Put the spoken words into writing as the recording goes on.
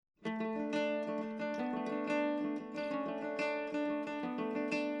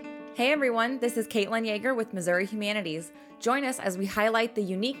Hey everyone, this is Caitlin Yeager with Missouri Humanities. Join us as we highlight the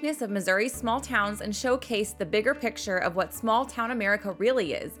uniqueness of Missouri's small towns and showcase the bigger picture of what small town America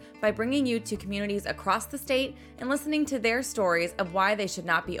really is by bringing you to communities across the state and listening to their stories of why they should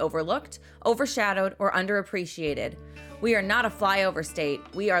not be overlooked, overshadowed, or underappreciated. We are not a flyover state,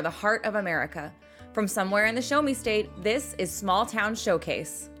 we are the heart of America. From somewhere in the Show Me State, this is Small Town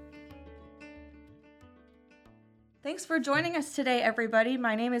Showcase. Thanks for joining us today, everybody.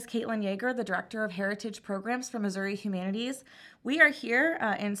 My name is Caitlin Yeager, the Director of Heritage Programs for Missouri Humanities. We are here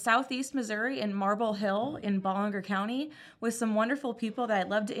in Southeast Missouri in Marble Hill in Bollinger County with some wonderful people that I'd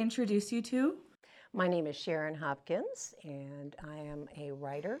love to introduce you to. My name is Sharon Hopkins, and I am a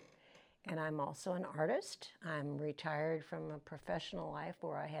writer, and I'm also an artist. I'm retired from a professional life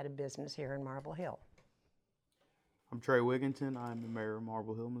where I had a business here in Marble Hill. I'm Trey Wigginton. I'm the mayor of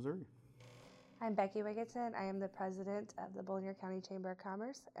Marble Hill, Missouri. I'm Becky Wigginton. I am the president of the Bollinger County Chamber of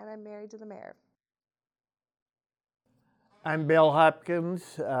Commerce, and I'm married to the mayor. I'm Bill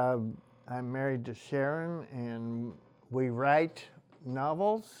Hopkins. I'm married to Sharon, and we write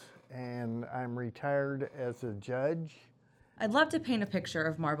novels, and I'm retired as a judge. I'd love to paint a picture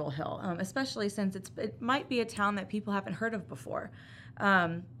of Marble Hill, especially since it might be a town that people haven't heard of before.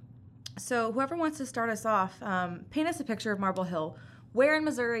 So whoever wants to start us off, paint us a picture of Marble Hill. Where in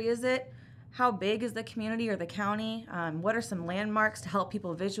Missouri is it? How big is the community or the county? What are some landmarks to help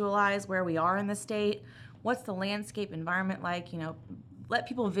people visualize where we are in the state? What's the landscape environment like? Let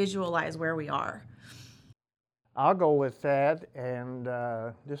people visualize where we are. I'll go with that, and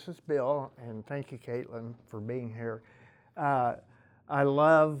this is Bill, and thank you, Caitlin, for being here. I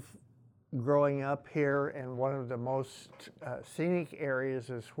love growing up here, and one of the most scenic areas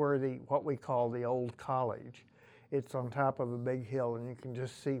is where what we call the old college. It's on top of a big hill, and you can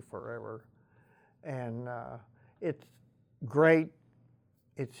just see forever. And it's great.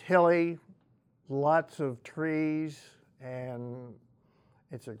 It's hilly, lots of trees, and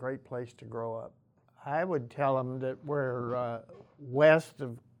it's a great place to grow up. I would tell them that we're west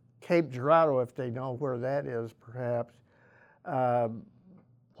of Cape Girardeau, if they know where that is, perhaps,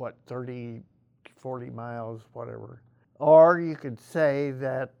 30, 40 miles, whatever. Or you could say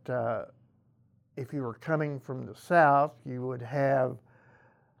that if you were coming from the south, you would have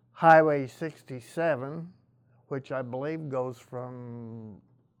Highway 67, which I believe goes from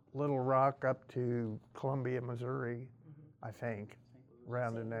Little Rock up to Columbia, Missouri, I think,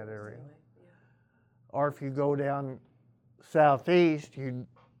 around in that area. Or if you go down southeast, you'd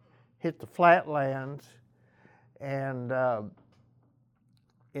hit the flatlands, and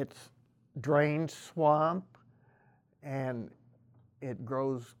it's drained swamp, and it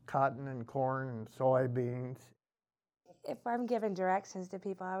grows cotton and corn and soybeans. If I'm giving directions to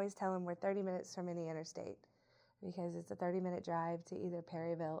people, I always tell them we're 30 minutes from any interstate because it's a 30-minute drive to either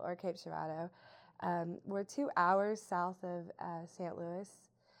Perryville or Cape Girardeau. We're 2 hours south of St. Louis,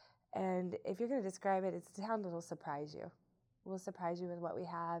 and if you're going to describe it, it's a town that'll surprise you. We'll surprise you with what we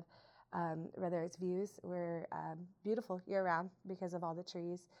have, whether it's views. We're beautiful year-round because of all the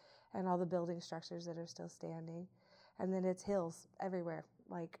trees and all the building structures that are still standing. And then it's hills everywhere.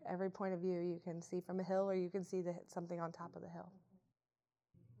 Like every point of view you can see from a hill, or you can see something on top of the hill.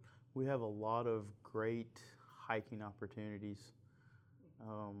 We have a lot of great hiking opportunities.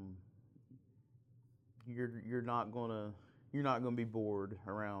 You're not gonna be bored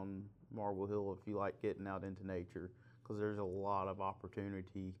around Marble Hill if you like getting out into nature, because there's a lot of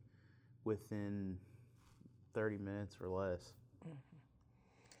opportunity within 30 minutes or less. Mm-hmm.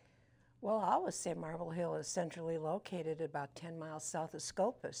 Well, I always say Marble Hill is centrally located about 10 miles south of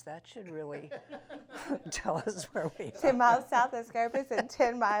Scopus. That should really tell us where we are. 10 miles south of Scopus and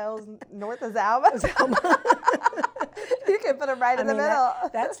 10 miles north of Zalma. You can put them right in the middle.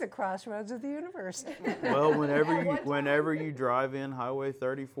 That's the crossroads of the universe. Well, whenever you drive in Highway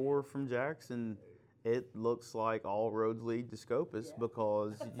 34 from Jackson, it looks like all roads lead to Scopus,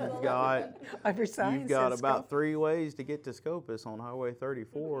 because you've got about 3 ways to get to Scopus on Highway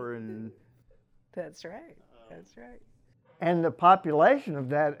 34, and That's right. That's right. And the population of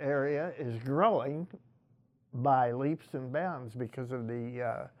that area is growing by leaps and bounds because of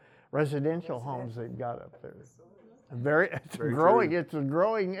the residential homes they've got up there. It's a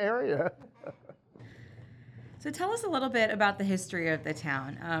growing area. So tell us a little bit about the history of the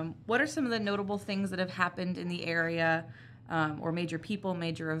town. What are some of the notable things that have happened in the area, or major people,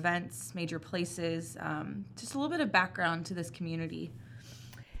 major events, major places? Just a little bit of background to this community.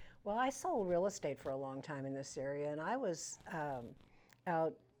 Well, I sold real estate for a long time in this area, and I was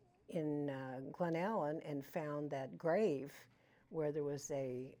out in Glen Allen and found that grave where there was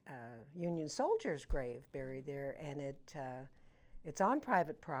a Union soldier's grave buried there, and it It's on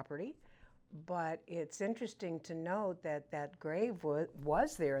private property, but it's interesting to note that that grave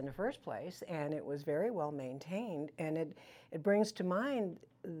was there in the first place, and it was very well maintained, and it brings to mind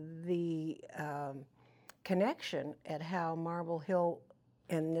the connection at how Marble Hill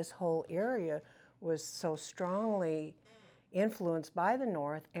and this whole area was so strongly influenced by the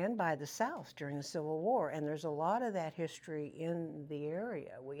North and by the South during the Civil War, and there's a lot of that history in the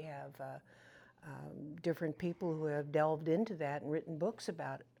area. We have different people who have delved into that and written books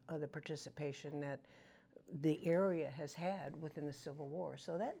about the participation that the area has had within the Civil War.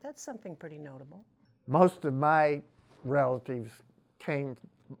 So that's something pretty notable. Most of my relatives came,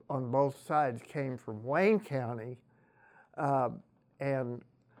 on both sides, came from Wayne County, and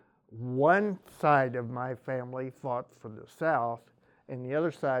one side of my family fought for the South, and the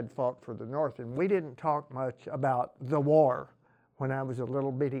other side fought for the North. And we didn't talk much about the war when I was a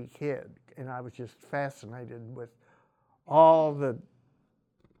little bitty kid, and I was just fascinated with all the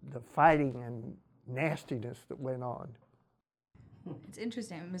fighting and nastiness that went on. It's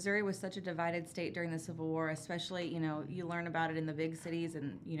interesting. Missouri was such a divided state during the Civil War, especially, you learn about it in the big cities,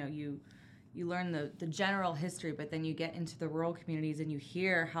 and, you learn the general history, but then you get into the rural communities and you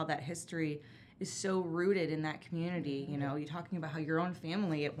hear how that history is so rooted in that community. You're talking about how your own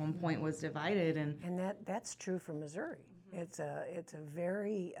family at one point was divided. And that's true for Missouri. It's a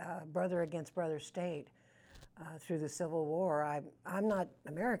very brother against brother state through the Civil War. I'm not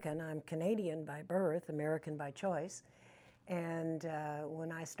American. I'm Canadian by birth, American by choice. And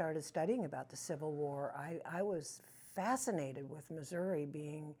when I started studying about the Civil War, I was fascinated with Missouri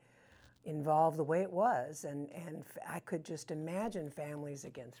being involved the way it was, and I could just imagine families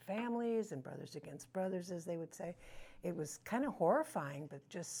against families and brothers against brothers, as they would say. It was kind of horrifying, but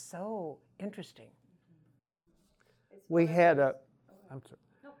just so interesting. We had a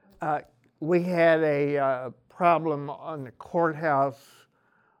problem on the courthouse,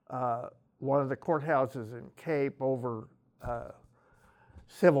 one of the courthouses in Cape, over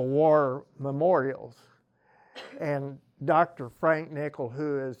Civil War memorials, and Dr. Frank Nickel,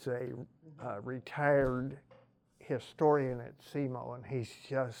 who is a retired historian at SEMO, and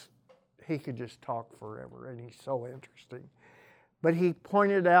he could just talk forever, and he's so interesting. But he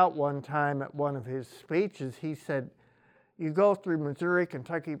pointed out one time at one of his speeches, he said, you go through Missouri,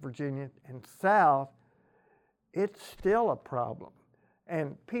 Kentucky, Virginia, and South, it's still a problem.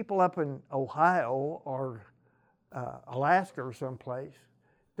 And people up in Ohio or Alaska or someplace,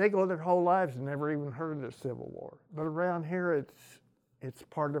 they go their whole lives and never even heard of the Civil War. But around here, it's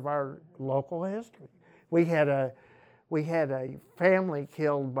part of our local history. We had a family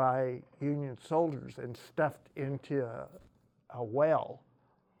killed by Union soldiers and stuffed into a well,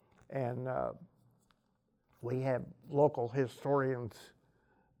 and we have local historians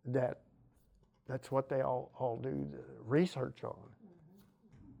that's what they all do the research on.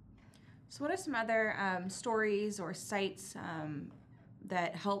 So what are some other stories or sites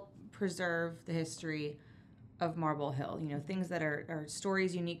that help preserve the history of Marble Hill? Things that are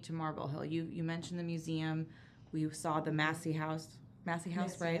stories unique to Marble Hill. You mentioned the museum. We saw the Massey House,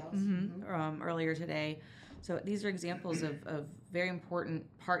 right? Mm-hmm. Earlier today. So these are examples of very important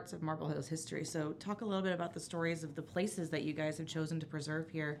parts of Marble Hill's history. So talk a little bit about the stories of the places that you guys have chosen to preserve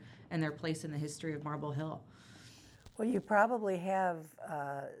here and their place in the history of Marble Hill. Well, you probably have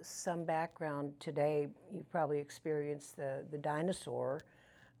some background today. You probably experienced the dinosaur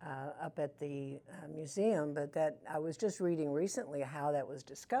up at the museum, but that I was just reading recently how that was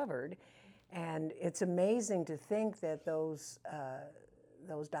discovered, and it's amazing to think that those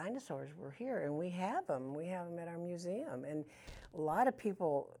dinosaurs were here, and we have them. We have them at our museum, and a lot of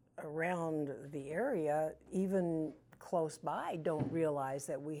people around the area, even close by, don't realize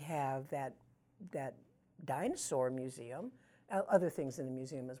that we have that dinosaur museum, other things in the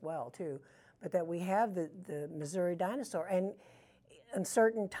museum as well too, but that we have the Missouri dinosaur. And in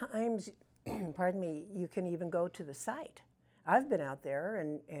certain times, pardon me, you can even go to the site. I've been out there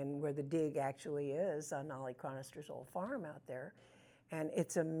and where the dig actually is on Ollie Chronister's old farm out there. And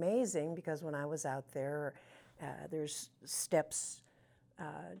it's amazing because when I was out there, there's steps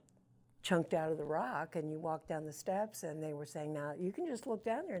chunked out of the rock, and you walk down the steps, and they were saying, now you can just look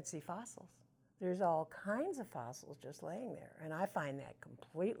down there and see fossils. There's all kinds of fossils just laying there, and I find that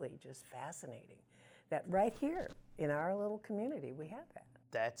completely just fascinating, that right here in our little community we have that.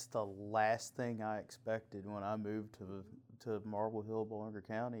 That's the last thing I expected when I moved to Marble Hill, Bollinger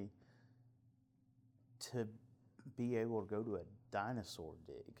County, to be able to go to a dinosaur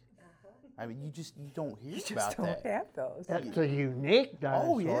dig. I mean, you don't hear about that. You just don't have those. That's a unique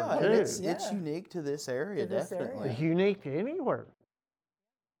dinosaur, Oh, yeah. too. It's unique to this area, definitely. It's unique to anywhere.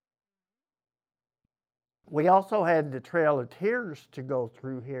 We also had the Trail of Tears to go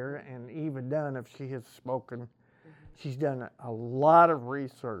through here, and Eva Dunn, if she has spoken, she's done a lot of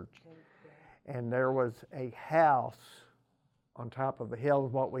research. And there was a house on top of a hill,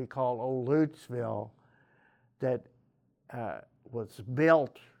 what we call Old Lutesville, that was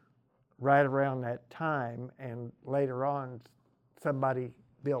built right around that time, and later on somebody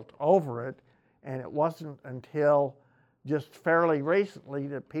built over it, and it wasn't until just fairly recently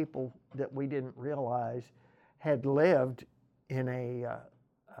that people that we didn't realize had lived in a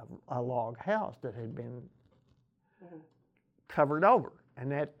log house that had been covered over.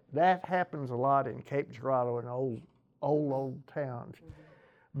 And that happens a lot in Cape Girardeau and old towns.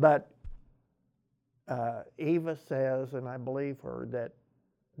 But Eva says, and I believe her, that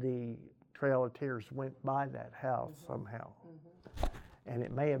the Trail of Tears went by that house somehow. And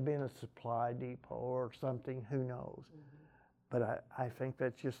it may have been a supply depot or something, who knows. But I think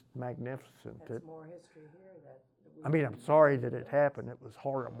that's just magnificent. That's more history here. I mean, I'm sorry that it happened. It was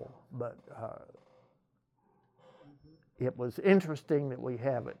horrible, but it was interesting that we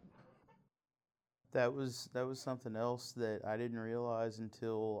have it. That was something else that I didn't realize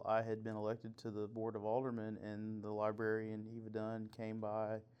until I had been elected to the Board of Aldermen, and the librarian Eva Dunn came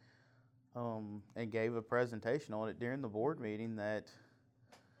by and gave a presentation on it during the board meeting. That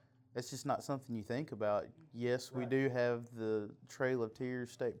it's just not something you think about. Yes, we do have the Trail of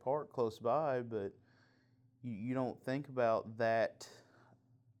Tears State Park close by, but you don't think about that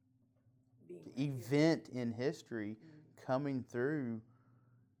event in history coming through,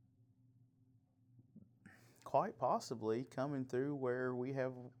 quite possibly coming through where we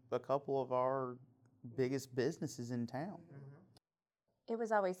have a couple of our biggest businesses in town. It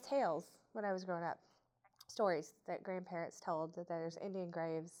was always tales when I was growing up, stories that grandparents told, that there's Indian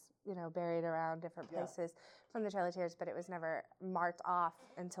graves, buried around different places from the Trail of Tears, but it was never marked off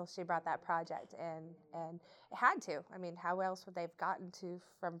until she brought that project in, and it had to. I mean, how else would they have gotten to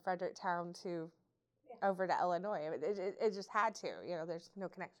from Fredericktown to over to Illinois? I mean, it just had to. There's no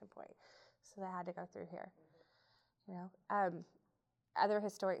connection point, so they had to go through here. Other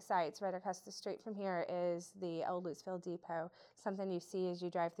historic sites right across the street from here is the old Lutesville Depot. Something you see as you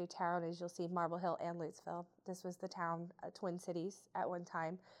drive through town is you'll see Marble Hill and Lutesville. This was the town, Twin Cities at one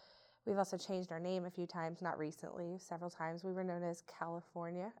time. We've also changed our name a few times, not recently, several times. We were known as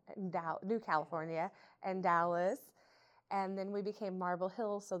California, New California, and Dallas. And then we became Marble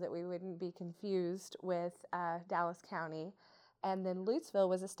Hill so that we wouldn't be confused with Dallas County. And then Lutesville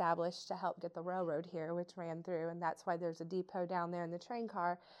was established to help get the railroad here, which ran through, and that's why there's a depot down there in the train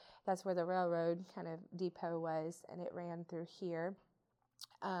car. That's where the railroad kind of depot was, and it ran through here.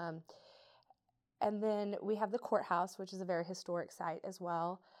 And then we have the courthouse, which is a very historic site as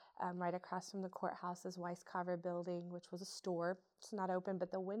well. Right across from the courthouse is Weiss Carver Building, which was a store. It's not open,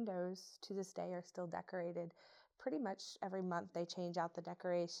 but the windows to this day are still decorated. Pretty much every month they change out the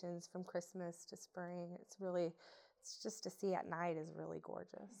decorations from Christmas to spring. It's just to see at night is really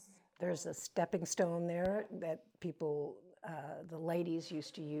gorgeous. There's a stepping stone there that people, the ladies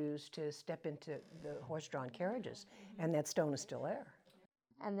used to use to step into the horse-drawn carriages, and that stone is still there.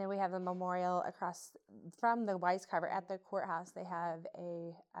 And then we have the memorial across from the Weiss Carver at the courthouse. They have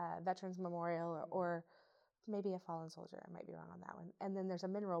a veterans memorial or maybe a fallen soldier. I might be wrong on that one. And then there's a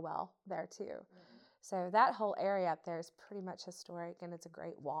mineral well there too. So that whole area up there is pretty much historic, and it's a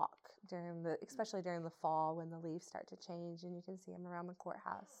great walk especially during the fall when the leaves start to change and you can see them around the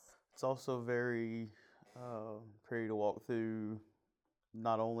courthouse. It's also very pretty to walk through,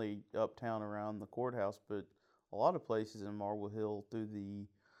 not only uptown around the courthouse, but a lot of places in Marble Hill through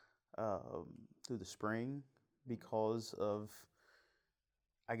the spring, because of,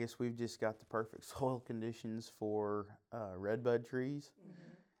 I guess we've just got the perfect soil conditions for redbud trees.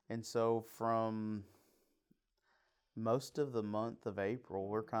 And so from most of the month of April,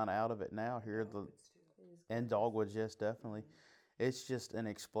 we're kind of out of it now here. And dogwoods, yes, definitely. It's just an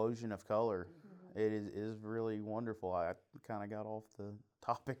explosion of color. It is really wonderful. I kind of got off the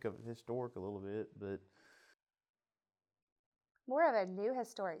topic of historic a little bit, but more of a new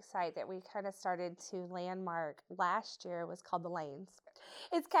historic site that we kind of started to landmark last year was called the Lanes.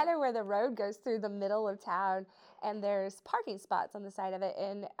 It's kind of where the road goes through the middle of town, and there's parking spots on the side of it.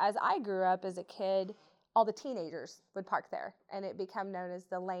 And as I grew up as a kid, all the teenagers would park there, and it became known as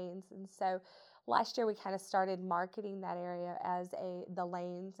the Lanes. And so last year we kind of started marketing that area as the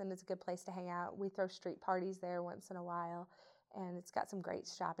Lanes, and it's a good place to hang out. We throw street parties there once in a while, and it's got some great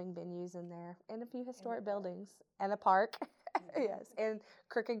shopping venues in there and a few historic buildings and a park. Yes, and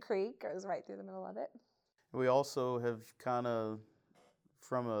Crooked Creek goes right through the middle of it. We also have kind of,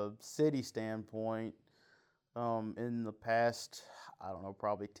 from a city standpoint, in the past, I don't know,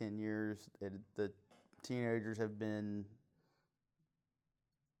 probably 10 years, the teenagers have they've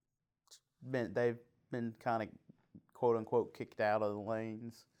been kind of quote unquote kicked out of the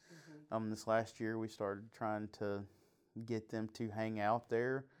lanes. This last year we started trying to get them to hang out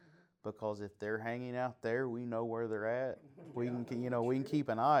there, because if they're hanging out there, we know where they're at. We can keep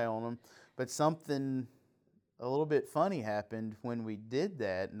an eye on them. But something a little bit funny happened when we did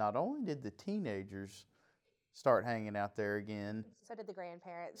that. Not only did the teenagers start hanging out there again, so did the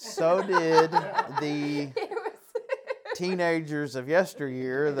grandparents. So did the teenagers of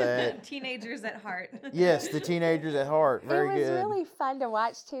yesteryear. That teenagers at heart. Yes, the teenagers at heart. Very good. It was really fun to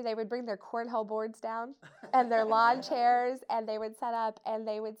watch too. They would bring their cornhole boards down and their lawn chairs, and they would set up and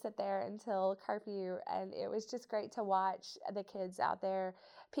they would sit there until curfew, and it was just great to watch the kids out there.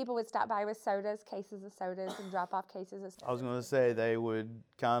 People would stop by with sodas, cases of sodas, and drop off cases of sodas. I was going to say they would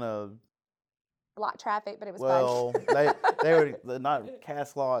kind of block traffic, but it was fun. they would not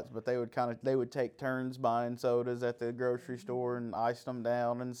cast lots, but they would take turns buying sodas at the grocery store and ice them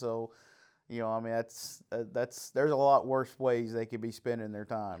down, and so, that's there's a lot worse ways they could be spending their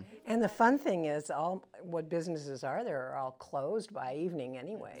time. And the fun thing is, all what businesses are there are all closed by evening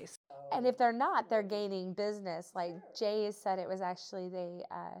anyway. And if they're not, they're gaining business. Like Jay has said, it was actually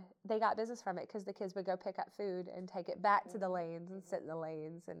they got business from it because the kids would go pick up food and take it back to the lanes and sit in the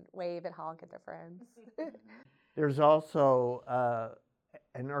lanes and wave and honk at their friends. There's also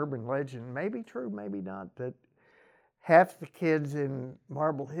an urban legend, maybe true, maybe not, that half the kids in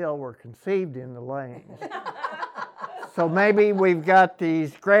Marble Hill were conceived in the lanes. So maybe we've got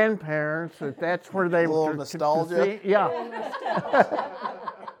these grandparents that's where they were. A little nostalgia. Yeah.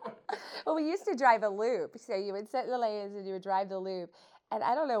 Well, we used to drive a loop. So you would sit in the lanes and you would drive the loop. And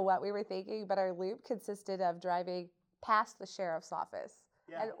I don't know what we were thinking, but our loop consisted of driving past the sheriff's office.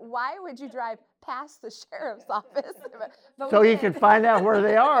 Yeah. And why would you drive past the sheriff's office? So you could find out where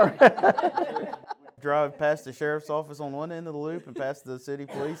they are. Drive past the sheriff's office on one end of the loop and past the city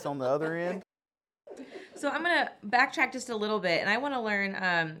police on the other end. So I'm going to backtrack just a little bit, and I want to learn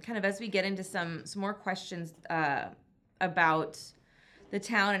kind of as we get into some more questions about the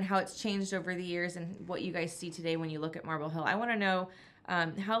town and how it's changed over the years and what you guys see today when you look at Marble Hill. I want to know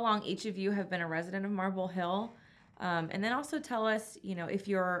how long each of you have been a resident of Marble Hill, and then also tell us, if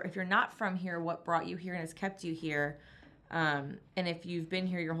you're not from here, what brought you here and has kept you here, and if you've been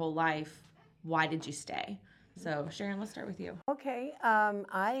here your whole life, why did you stay? So Sharon, let's start with you. Okay,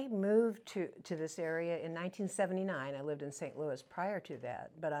 I moved to this area in 1979. I lived in St. Louis prior to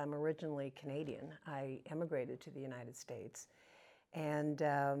that, but I'm originally Canadian. I emigrated to the United States. And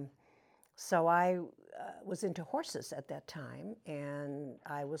so I was into horses at that time, and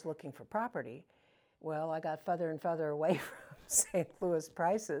I was looking for property. Well, I got further and further away from St. Louis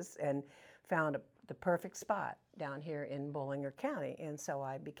prices and found the perfect spot down here in Bollinger County. And so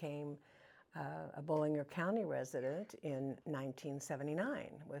I became a Bollinger County resident in 1979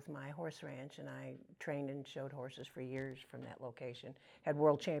 with my horse ranch, and I trained and showed horses for years from that location. Had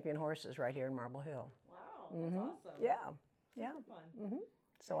world champion horses right here in Marble Hill. Wow, that's awesome. Yeah. Yeah. Mm-hmm.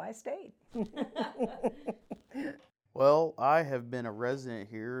 So I stayed. Well, I have been a resident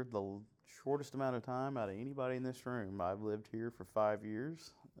here the shortest amount of time out of anybody in this room. I've lived here for 5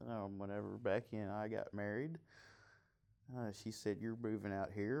 years. Whenever Becky and I got married, she said, "You're moving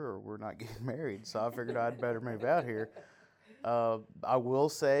out here or we're not getting married." So I figured I'd better move out here. I will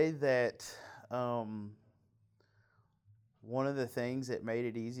say that one of the things that made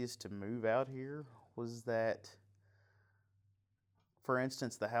it easiest to move out here was that, for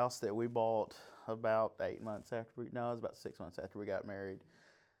instance, the house that we bought about 8 months after it was about 6 months after we got married.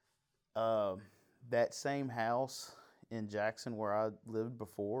 That same house in Jackson where I lived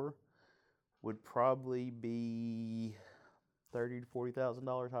before would probably be $30,000 to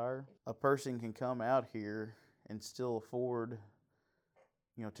 $40,000 higher. A person can come out here and still afford,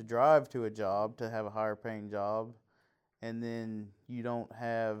 to drive to a job, to have a higher paying job, and then you don't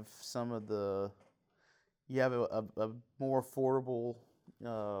have you have a more affordable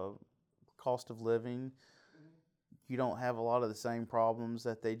cost of living. You don't have a lot of the same problems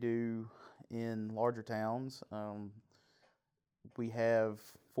that they do in larger towns. We have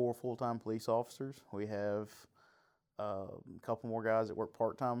 4 full-time police officers. We have a couple more guys that work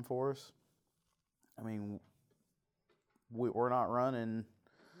part-time for us. I mean, we're not running,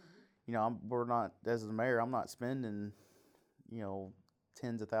 we're not, as the mayor, I'm not spending,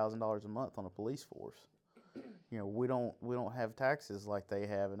 tens of thousands of dollars a month on a police force. We don't have taxes like they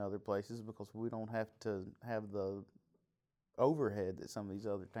have in other places because we don't have to have the overhead that some of these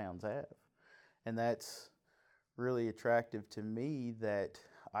other towns have. And that's really attractive to me, that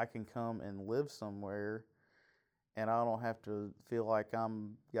I can come and live somewhere and I don't have to feel like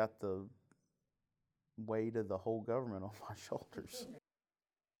I'm got the weight of the whole government on my shoulders.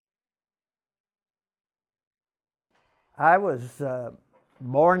 I was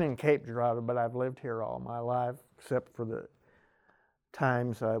born in Cape Girardeau, but I've lived here all my life, except for the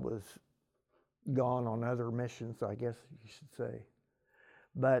times I was gone on other missions, I guess you should say.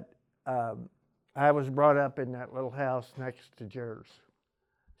 But I was brought up in that little house next to Jers,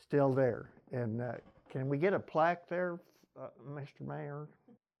 still there. And can we get a plaque there, Mr. Mayor?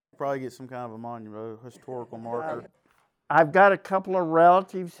 Probably get some kind of a monument, a historical marker. I've got a couple of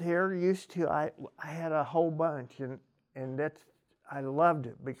relatives here. I had a whole bunch, and I loved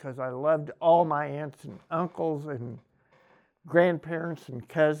it because I loved all my aunts and uncles and grandparents and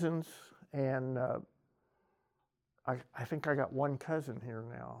cousins, and I think I got one cousin here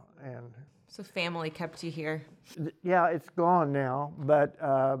now. And so family kept you here. Yeah, it's gone now, but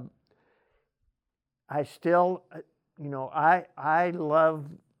I still, I love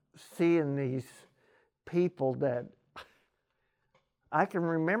seeing these people that I can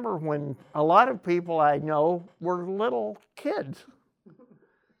remember when a lot of people I know were little kids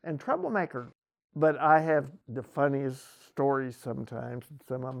and troublemakers. But I have the funniest stories sometimes.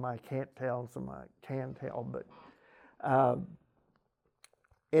 Some of them I can't tell and some I can tell. But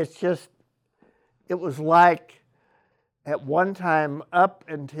it was like at one time up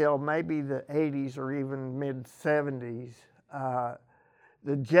until maybe the 80s or even mid-70s,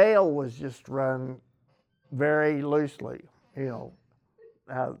 the jail was just run very loosely,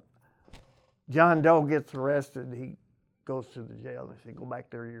 John Doe gets arrested, he goes to the jail and they say, go back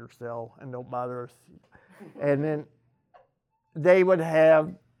there to your cell and don't bother us. And then they would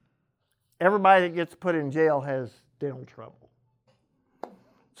have, everybody that gets put in jail has dental trouble.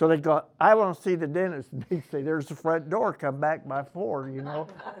 So they go, I want to see the dentist. And they say, there's the front door, come back by 4,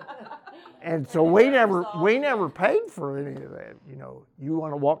 And so we never paid for any of that, You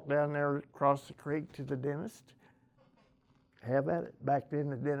want to walk down there across the creek to the dentist? Have at it. Back then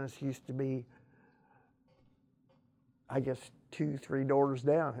the dentist used to be, I guess, 2-3 doors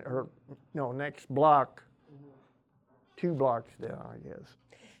down, or no, next block, 2 blocks down, I guess.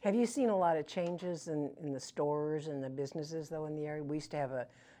 Have you seen a lot of changes in the stores and the businesses, though, in the area? We used to have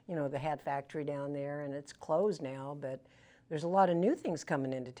the hat factory down there, and it's closed now, but there's a lot of new things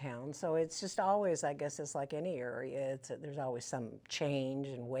coming into town. So it's just always, I guess it's like any area, there's always some change,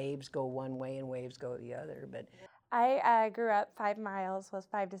 and waves go one way and waves go the other. But I grew up 5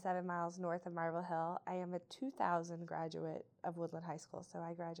 to 7 miles north of Marble Hill. I am a 2000 graduate of Woodland High School, so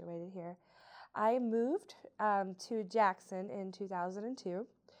I graduated here. I moved to Jackson in 2002.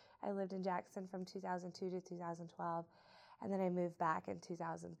 I lived in Jackson from 2002 to 2012, and then I moved back in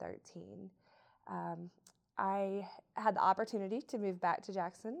 2013. I had the opportunity to move back to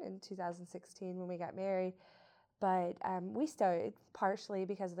Jackson in 2016 when we got married, but we started partially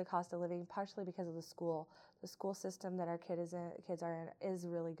because of the cost of living, partially because of the school. The school system that our kids are in is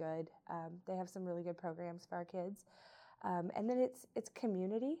really good. They have some really good programs for our kids, and then it's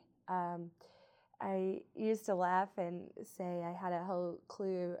community. I used to laugh and say I had a whole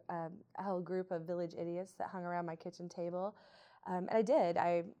group of village idiots that hung around my kitchen table, and I did.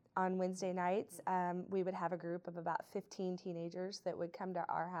 On Wednesday nights, we would have a group of about 15 teenagers that would come to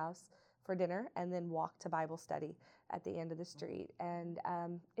our house for dinner and then walk to Bible study at the end of the street, and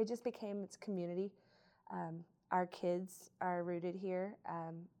it just became its community. Our kids are rooted here.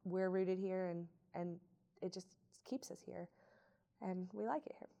 We're rooted here, and it just keeps us here, and we like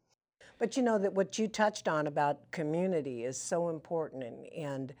it here. But that what you touched on about community is so important,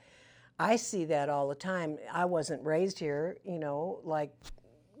 and I see that all the time. I wasn't raised here, like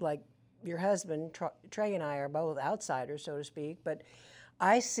your husband, Trey and I are both outsiders, so to speak, but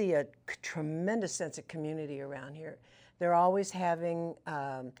I see a tremendous sense of community around here. They're always having,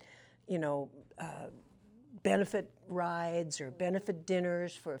 benefit rides or benefit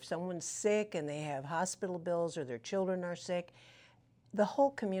dinners for if someone's sick and they have hospital bills or their children are sick. The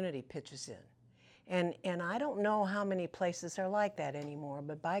whole community pitches in. And I don't know how many places are like that anymore,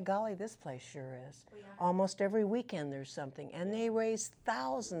 but by golly, this place sure is. Yeah. Almost every weekend there's something, and they raise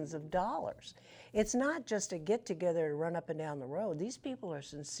thousands of dollars. It's not just a get-together to run up and down the road. These people are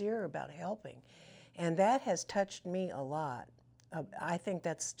sincere about helping, and that has touched me a lot. I think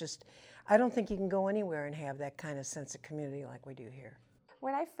that's just, I don't think you can go anywhere and have that kind of sense of community like we do here.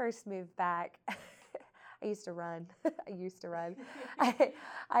 When I first moved back, I used to run.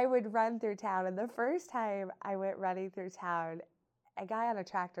 I would run through town, and the first time I went running through town, a guy on a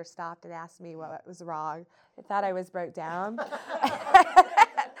tractor stopped and asked me what was wrong. I thought I was broke down.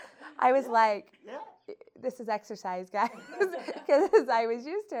 I was like, this is exercise, guys, because I was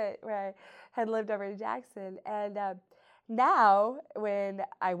used to it where I had lived over in Jackson. And now, when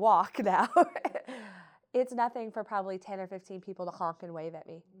I walk now, it's nothing for probably 10 or 15 people to honk and wave at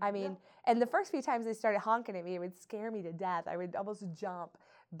me. I mean, and the first few times they started honking at me, it would scare me to death. I would almost jump.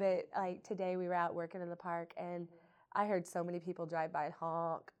 But like today we were out working in the park and I heard so many people drive by and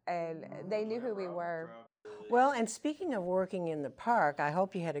honk, and they knew who we were. Well, and speaking of working in the park, I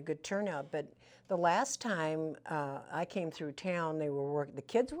hope you had a good turnout, but the last time I came through town, the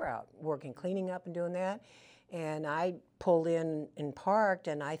kids were out working, cleaning up and doing that. And I pulled in and parked,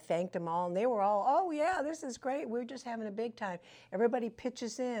 and I thanked them all, and they were all, oh yeah, this is great, we're just having a big time. Everybody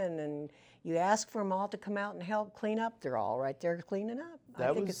pitches in, and you ask for them all to come out and help clean up. They're all right there cleaning up.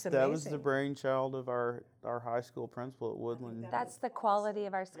 I think it's amazing. That was the brainchild of our high school principal at Woodland. That's the quality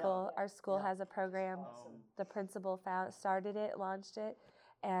of our school. Our school has a program. The principal started it, launched it,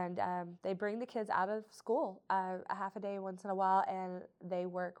 and they bring the kids out of school a half a day once in a while, and they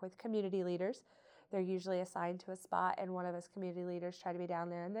work with community leaders. They're usually assigned to a spot, and one of us community leaders try to be down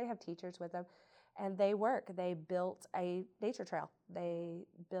there, and they have teachers with them, and they work. They built a nature trail. They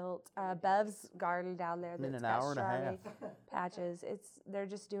built Bev's garden down there that's got strawberry patches. They're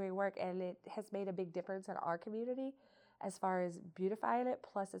just doing work, and it has made a big difference in our community as far as beautifying it,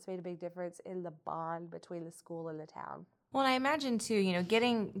 plus it's made a big difference in the bond between the school and the town. Well, and I imagine too,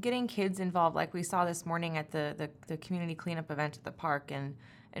 getting kids involved, like we saw this morning at the community cleanup event at the park,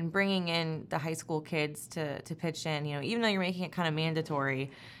 and bringing in the high school kids to pitch in. Even though you're making it kind of mandatory,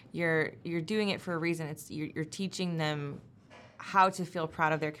 you're doing it for a reason. You're teaching them how to feel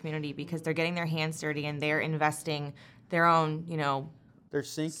proud of their community because they're getting their hands dirty and they're investing their own, they're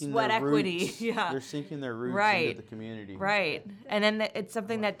sinking sweat their equity. Roots. Yeah, they're sinking their roots into the community. Right, and then it's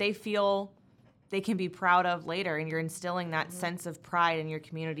something that they feel they can be proud of later, and you're instilling that sense of pride in your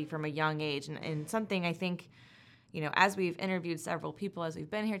community from a young age, and something I think, as we've interviewed several people, as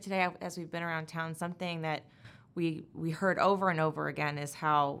we've been here today, as we've been around town, something that we heard over and over again is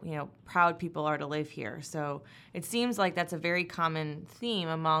how, proud people are to live here. So it seems like that's a very common theme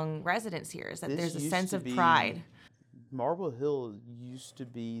among residents here, is that there's a sense of pride. Marble Hill used to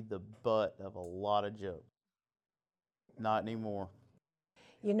be the butt of a lot of jokes. Not anymore.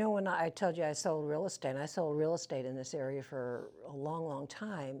 When I told you I sold real estate in this area for a long, long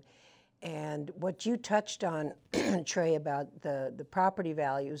time. And what you touched on, Trey, about the property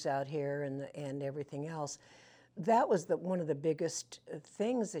values out here and everything else, that was one of the biggest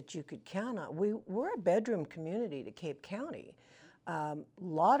things that you could count on. We're a bedroom community to Cape County. A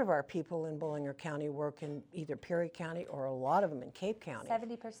lot of our people in Bullinger County work in either Perry County or a lot of them in Cape County.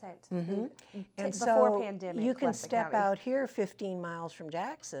 70%. Mm-hmm. And before so pandemic, you can step out here 15 miles from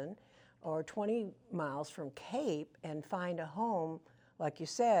Jackson or 20 miles from Cape and find a home, like you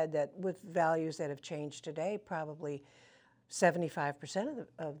said, that with values that have changed today, probably 75%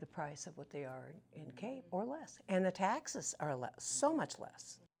 of the price of what they are in Cape or less. And the taxes are so much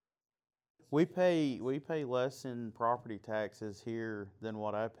less. We pay less in property taxes here than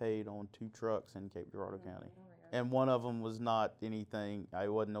what I paid on 2 trucks in Cape Girardeau County, and one of them was not anything.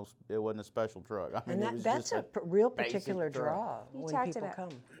 It wasn't a special truck. I mean, and that's a real particular draw when people come.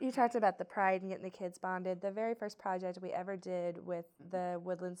 You talked about the pride and getting the kids bonded. The very first project we ever did with the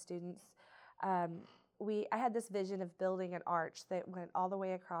Woodland students, I had this vision of building an arch that went all the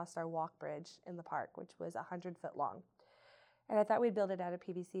way across our walk bridge in the park, which was 100 foot long. And I thought we'd build it out of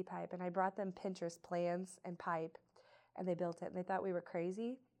PVC pipe. And I brought them Pinterest plans and pipe, and they built it. And they thought we were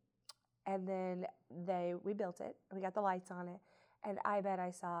crazy. And then we built it. We got the lights on it. And I bet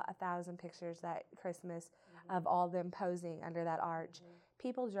I saw 1,000 pictures that Christmas of all them posing under that arch.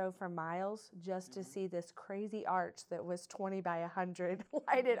 People drove for miles just to see this crazy arch that was 20 by 100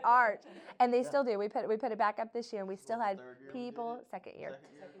 lighted arch. And they still do. We put it back up this year, and we still had people, second year.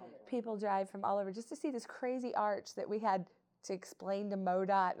 People drive from all over just to see this crazy arch that we had to explain to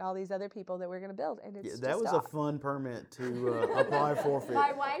MoDOT and all these other people that we're going to build, and it's that was a fun permit to apply for.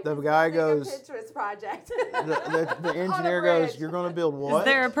 My wife the guy goes, a Pinterest project. the engineer goes, "You're going to build what?" Is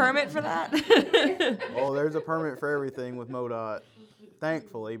there a permit for that? Oh, there's a permit for everything with MoDOT.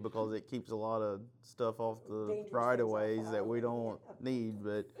 Thankfully, because it keeps a lot of stuff off the right-of-ways that we don't need,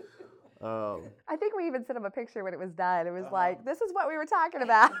 but. I think we even sent him a picture when it was done. It was like, this is what we were talking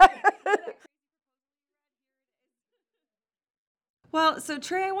about. Well, so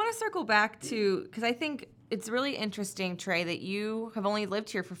Trey, I want to circle back to, because I think it's really interesting, Trey, that you have only lived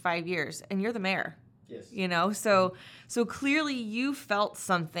here for 5 years, and you're the mayor. Yes. So clearly you felt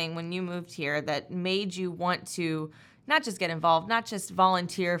something when you moved here that made you want to not just get involved, not just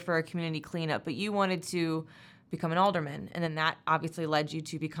volunteer for a community cleanup, but you wanted to become an alderman, and then that obviously led you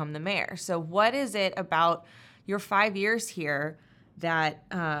to become the mayor. So what is it about your 5 years here that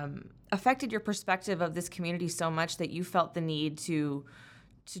affected your perspective of this community so much that you felt the need to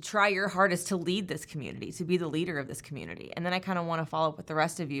try your hardest to lead this community, to be the leader of this community. And then I kind of want to follow up with the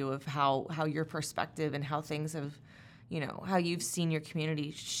rest of you of how your perspective and how things have, how you've seen your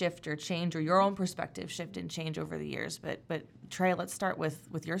community shift or change, or your own perspective shift and change over the years. But Trey, let's start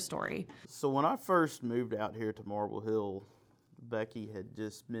with your story. So when I first moved out here to Marble Hill, Becky had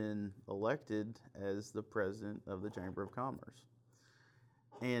just been elected as the president of the Chamber of Commerce.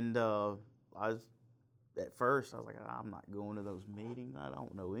 And at first, I was like, I'm not going to those meetings. I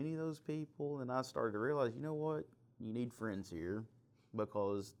don't know any of those people. And I started to realize, you know what? You need friends here,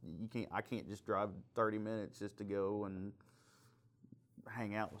 because I can't just drive 30 minutes just to go and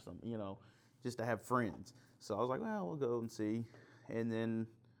hang out with them, just to have friends. So I was like, well, we'll go and see. And then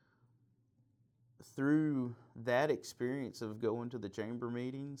through that experience of going to the chamber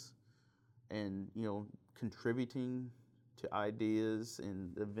meetings and, contributing to ideas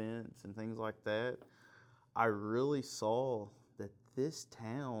and events and things like that, I really saw that this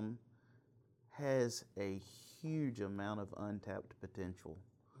town has a huge amount of untapped potential.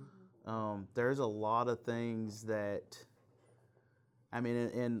 There's a lot of things that,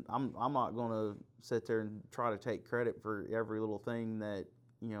 and I'm not going to sit there and try to take credit for every little thing that,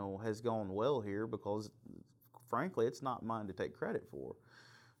 has gone well here, because frankly, it's not mine to take credit for.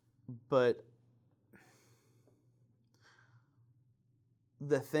 But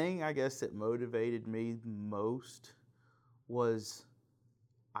the thing, I guess, that motivated me most was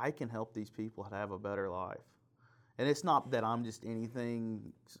I can help these people have a better life. And it's not that I'm just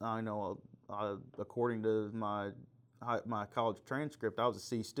anything, according to my college transcript, I was a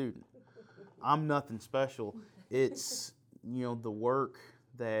C student. I'm nothing special. It's, the work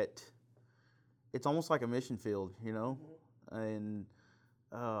that, it's almost like a mission field, and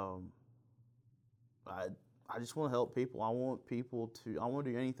I just want to help people. I want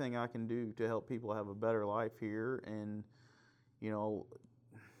to do anything I can do to help people have a better life here. And,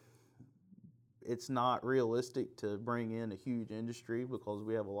 it's not realistic to bring in a huge industry, because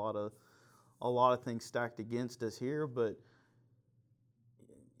we have a lot of things stacked against us here. But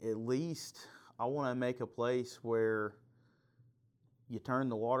at least I want to make a place where you turn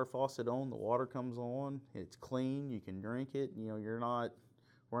the water faucet on, the water comes on, it's clean, you can drink it. We're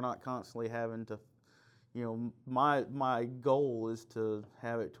not constantly having to. My goal is to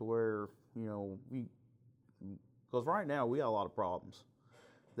have it to where, because right now we got a lot of problems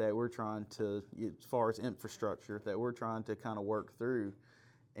that we're trying to, as far as infrastructure, that we're trying to kind of work through.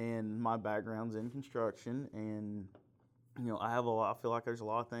 And my background's in construction, and, I feel like there's a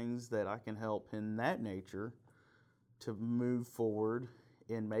lot of things that I can help in that nature to move forward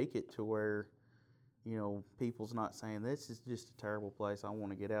and make it to where, people's not saying, this is just a terrible place, I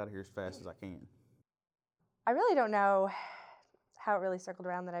want to get out of here as fast as I can. I really don't know how it really circled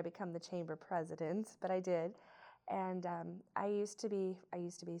around that I become the chamber president, but I did. And I used to be,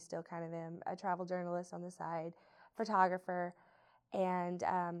 still kind of am, a travel journalist on the side, photographer. And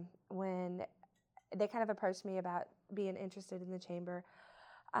when they kind of approached me about being interested in the chamber,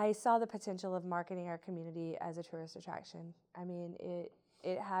 I saw the potential of marketing our community as a tourist attraction.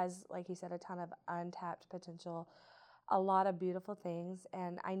 It has, like you said, a ton of untapped potential, a lot of beautiful things,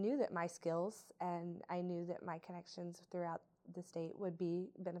 and I knew that my skills and I knew that my connections throughout the state would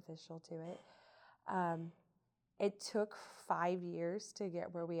be beneficial to it. It took 5 years to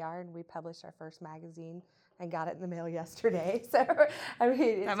get where we are, and we published our first magazine and got it in the mail yesterday. So,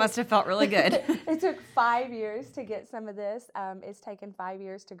 that must have felt really good. It took 5 years to get some of this. It's taken 5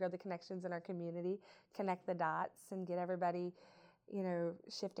 years to grow the connections in our community, connect the dots, and get everybody,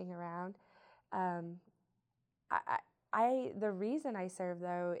 shifting around. The reason I serve,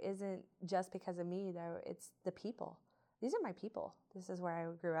 though, isn't just because of me, though. It's the people. These are my people. This is where I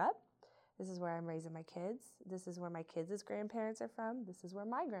grew up. This is where I'm raising my kids. This is where my kids' grandparents are from. This is where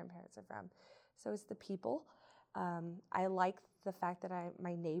my grandparents are from. So it's the people. I like the fact that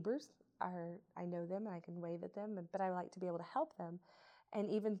my neighbors I know them and I can wave at them, but I like to be able to help them. And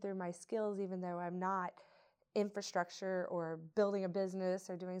even through my skills, even though I'm not infrastructure or building a business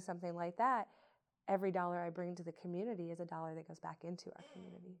or doing something like that, every dollar I bring to the community is a dollar that goes back into our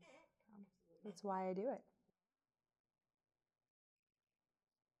community. That's why I do it.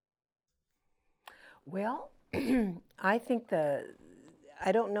 Well, I think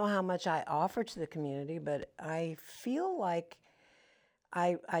I don't know how much I offer to the community, but I feel like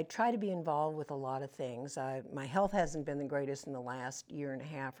I try to be involved with a lot of things. My health hasn't been the greatest in the last year and a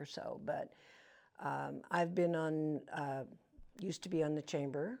half or so, but I've been used to be on the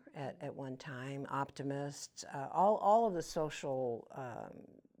chamber at one time, Optimists, all of the social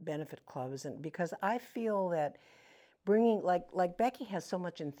benefit clubs, and because I feel that bringing, like Becky has so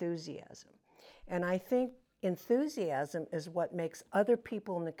much enthusiasm, and I think enthusiasm is what makes other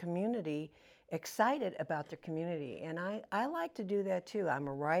people in the community excited about their community. And I like to do that too. I'm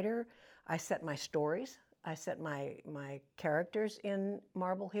a writer. I set my stories. I set my characters in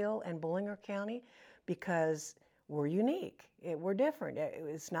Marble Hill and Bullinger County because we're unique. We're different.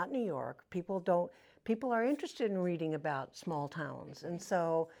 It's not New York. People are interested in reading about small towns. And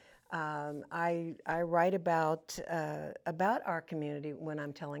so I write about our community when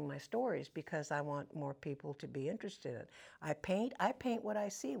I'm telling my stories because I want more people to be interested in it. I paint what I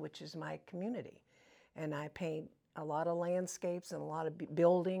see, which is my community. And I paint a lot of landscapes and a lot of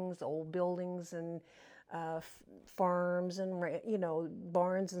buildings, old buildings and farms and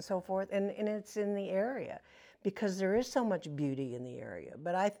barns and so forth. And it's in the area because there is so much beauty in the area.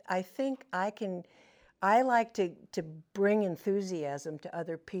 But I think I like to bring enthusiasm to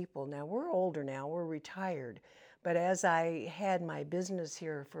other people. Now, we're older now, we're retired, but as I had my business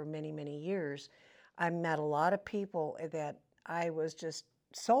here for many, many years, I met a lot of people that I was just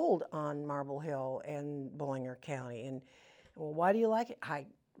sold on Marble Hill and Bullinger County. And, well, why do you like it? I've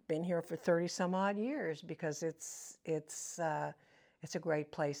been here for 30 some odd years because it's a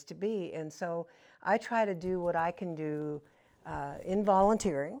great place to be. And so I try to do what I can do in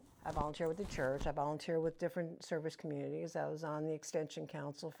volunteering. I volunteer with the church. I volunteer with different service communities. I was on the Extension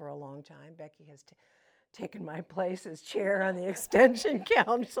Council for a long time. Becky has taken my place as chair on the Extension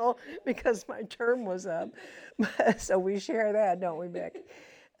Council because my term was up. So we share that, don't we, Becky?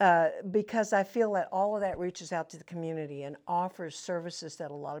 Because I feel that all of that reaches out to the community and offers services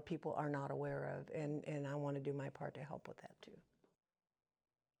that a lot of people are not aware of, and I want to do my part to help with that too.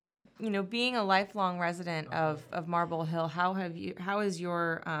 You know, being a lifelong resident of Marble Hill, how has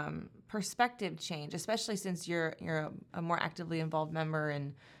your perspective changed, especially since you're a more actively involved member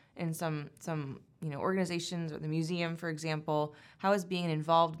in some organizations or the museum, for example? How has being an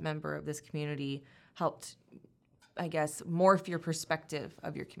involved member of this community helped, I guess, morph your perspective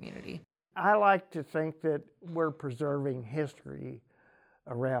of your community? I like to think that we're preserving history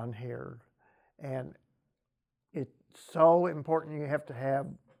around here, and it's so important. You have to have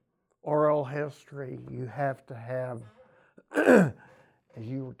oral history. You have to have, as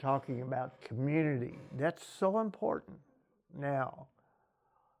you were talking about, community. That's so important now.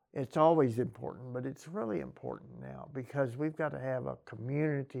 It's always important, but it's really important now because we've got to have a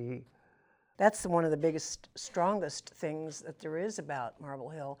community. That's one of the biggest, strongest things that there is about Marble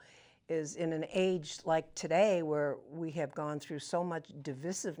Hill is in an age like today where we have gone through so much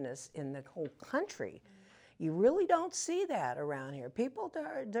divisiveness in the whole country. You really don't see that around here. People,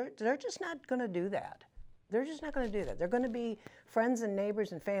 they're just not going to do that. They're just not going to do that. They're going to be friends and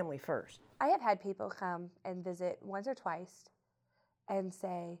neighbors and family first. I have had people come and visit once or twice and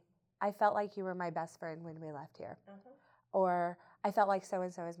say, I felt like you were my best friend when we left here. Or I felt like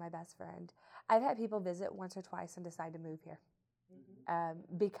so-and-so is my best friend. I've had people visit once or twice and decide to move here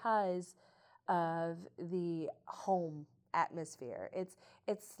because of the home atmosphere.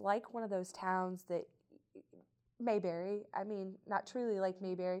 It's like one of those towns that Mayberry, I mean, not truly like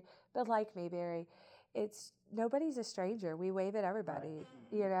Mayberry, but like Mayberry. Nobody's a stranger. We wave at everybody,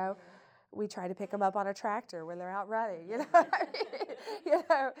 you know. We try to pick them up on a tractor when they're out running, you know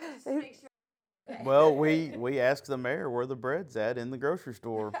what I mean? Well, we asked the mayor where the bread's at in the grocery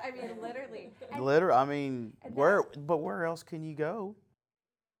store. I mean, literally. I mean, where else can you go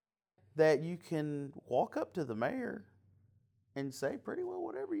that you can walk up to the mayor and say pretty well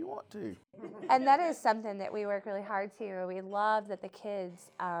whatever you want to? And that is something that we work really hard to. We love that the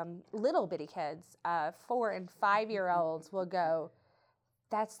kids, little bitty kids, 4 and 5-year-olds will go,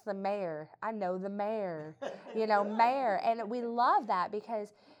 that's the mayor. I know the mayor, mayor. And we love that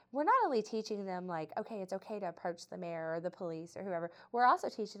because we're not only teaching them like, okay, it's okay to approach the mayor or the police or whoever. We're also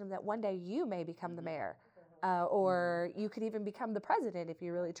teaching them that one day you may become the mayor. Or you could even become the president if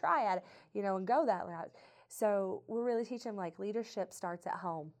you really try at it, and go that route. So we're really teaching them like leadership starts at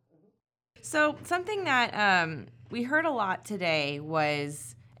home. So something that we heard a lot today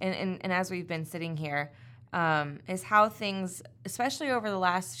was, and as we've been sitting here, is how things, especially over the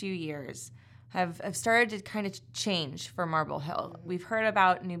last few years, have started to kind of change for Marble Hill. We've heard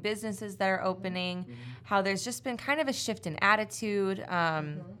about new businesses that are opening, how there's just been kind of a shift in attitude.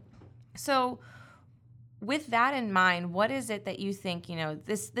 So with that in mind, what is it that you think,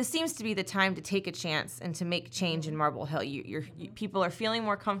 this seems to be the time to take a chance and to make change in Marble Hill? People are feeling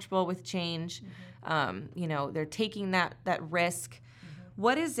more comfortable with change. They're taking that risk.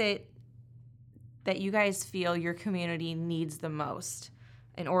 What is it that you guys feel your community needs the most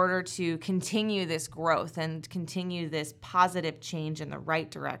in order to continue this growth and continue this positive change in the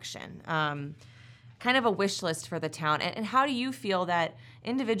right direction? kind of a wish list for the town. And how do you feel that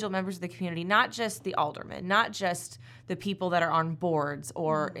individual members of the community, not just the aldermen, not just the people that are on boards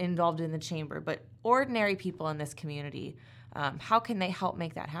or involved in the chamber, but ordinary people in this community, how can they help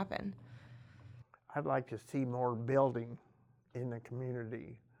make that happen? I'd like to see more building in the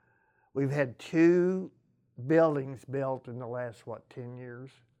community. We've had 2 buildings built in the last, 10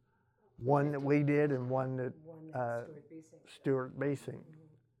 years? One that we did and one that Stuart Basing.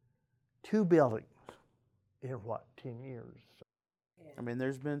 2 buildings in 10 years? I mean,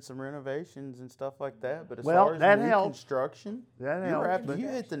 there's been some renovations and stuff like that, but as Well, far as that new helps. construction, That you've helps.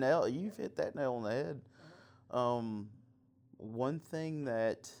 hit that nail on the head. One thing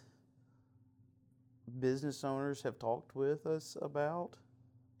that business owners have talked with us about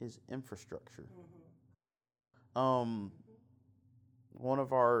is infrastructure. One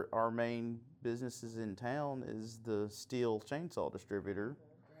of our main businesses in town is the steel chainsaw distributor,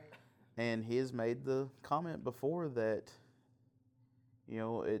 and he has made the comment before that, you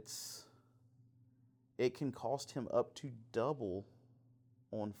know, it can cost him up to double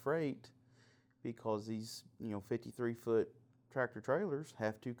on freight because these, 53-foot tractor trailers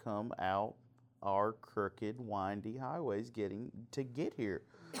have to come out our crooked, windy highways to get here.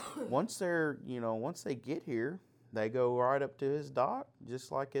 Once they get here, they go right up to his dock,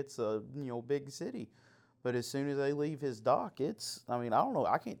 just like it's a, big city. But as soon as they leave his dock, I don't know,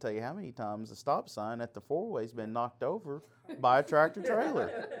 I can't tell you how many times the stop sign at the four-way's been knocked over by a tractor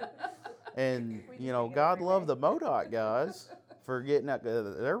trailer. And, God love the MoDOT guys for getting that.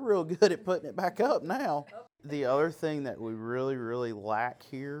 They're real good at putting it back up now. The other thing that we really, really lack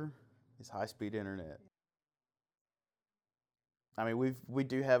here is high-speed internet. I mean, we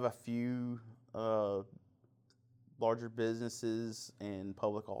do have a few larger businesses and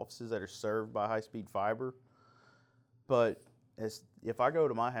public offices that are served by high-speed fiber, but if I go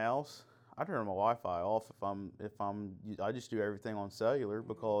to my house, I turn my Wi-Fi off I just do everything on cellular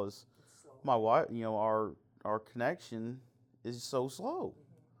because my our connection is so slow.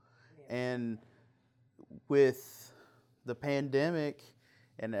 And with the pandemic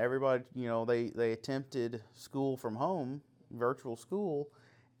and everybody, they attempted school from home, virtual school,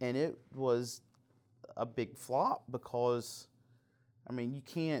 and it was a big flop because, you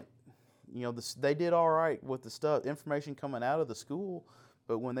can't, they did all right with the information coming out of the school,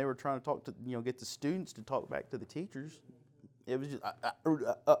 but when they were trying to talk to, get the students to talk back to the teachers, it was just,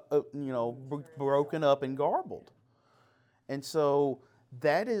 broken up and garbled. And so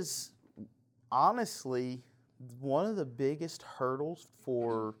that is honestly one of the biggest hurdles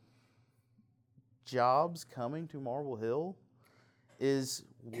for jobs coming to Marble Hill is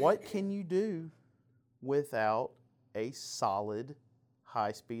what can you do without a solid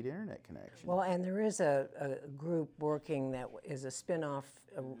high-speed internet connection? Well, and there is a group working that is a spin-off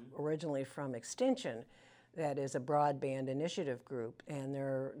originally from Extension that is a broadband initiative group, and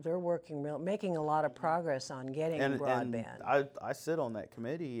they're working, making a lot of progress on getting broadband. And I sit on that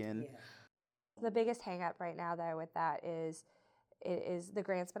committee, and the biggest hang-up right now, though, with that is the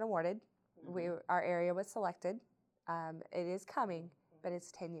grant's been awarded. Our area was selected. It is coming, but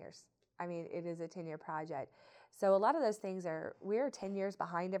it's 10 years. It is a 10-year project. So a lot of those things we're 10 years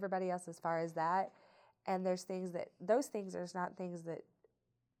behind everybody else as far as that. And those things are not things that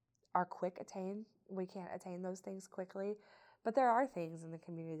are quick attain. We can't attain those things quickly. But there are things in the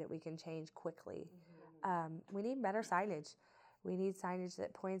community that we can change quickly. We need better signage. We need signage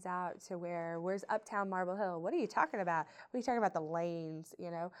that points out to where's Uptown Marble Hill? What are you talking about? What are you talking about, the lanes, You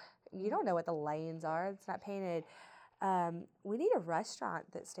don't know what the lanes are. It's not painted. We need a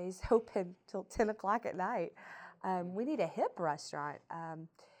restaurant that stays open till 10 o'clock at night. We need a hip restaurant.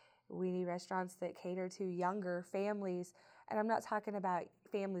 We need restaurants that cater to younger families. And I'm not talking about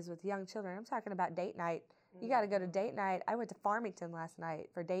families with young children. I'm talking about date night. You got to go to date night. I went to Farmington last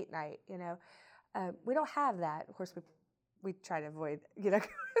night for date night. We don't have that. Of course, we try to avoid, too much.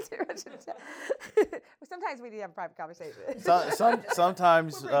 Sometimes we need to have a private conversation.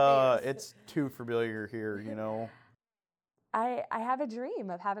 Sometimes it's too familiar here, I have a dream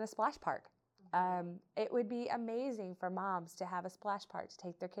of having a splash park. It would be amazing for moms to have a splash park to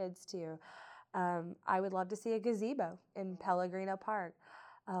take their kids to. I would love to see a gazebo in Pellegrino Park.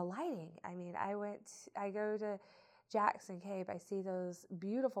 Lighting. I go to Jackson Cape. I see those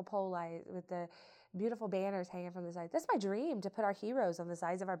beautiful pole lights with the beautiful banners hanging from the sides. That's my dream, to put our heroes on the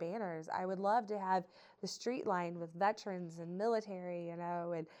sides of our banners. I would love to have the street lined with veterans and military, and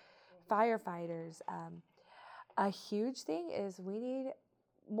firefighters. A huge thing is we need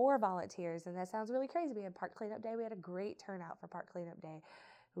more volunteers, and that sounds really crazy. We had Park Cleanup Day. We had a great turnout for Park Cleanup Day.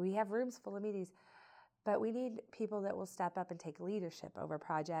 We have rooms full of meetings. But we need people that will step up and take leadership over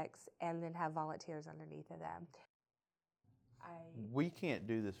projects and then have volunteers underneath of them. We can't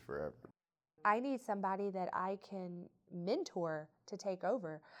do this forever. I need somebody that I can mentor to take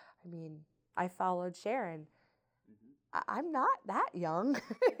over. I mean, I followed Sharon. I'm not that young,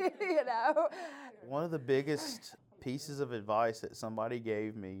 you know. One of the biggest pieces of advice that somebody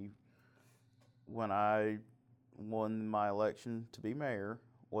gave me when I won my election to be mayor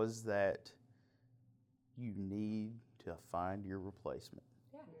was that you need to find your replacement.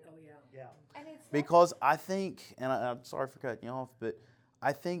 Oh, yeah. And it's Because I think, and I'm sorry for cutting you off, but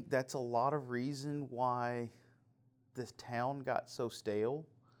I think that's a lot of reason why this town got so stale.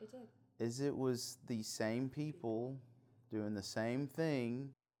 It did. Is it was the same people doing the same thing.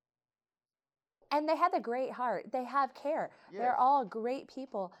 And they had a great heart. They have care. Yes. They're all great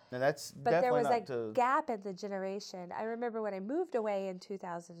people. And that's But there definitely was not a to... gap in the generation. I remember when I moved away in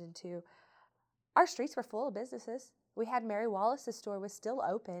 2002, our streets were full of businesses. We had Mary Wallace's store was still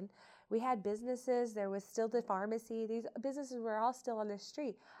open. We had businesses. There was still the pharmacy. These businesses were all still on the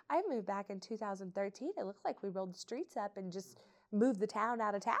street. I moved back in 2013. It looked like we rolled the streets up and just moved the town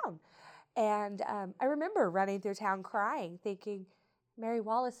out of town. And I remember running through town crying, thinking, Mary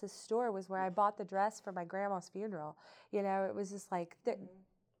Wallace's store was where I bought the dress for my grandma's funeral. You know, it was just like,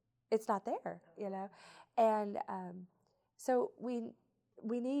 it's not there, you know. And so we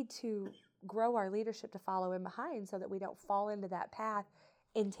need to grow our leadership to follow in behind so that we don't fall into that path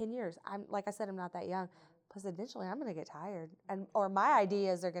in 10 years. Like I said, I'm not that young. Plus, eventually, I'm going to get tired, or my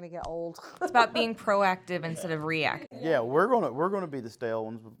ideas are going to get old. It's about being proactive instead of reactive. Yeah, we're gonna be the stale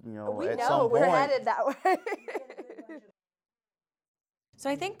ones, you know. We at know some we're point. headed that way. So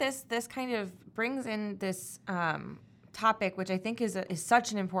I think this kind of brings in this topic, which I think is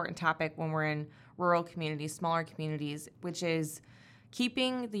such an important topic when we're in rural communities, smaller communities, which is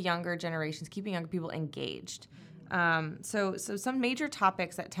keeping the younger generations, keeping younger people engaged. So some major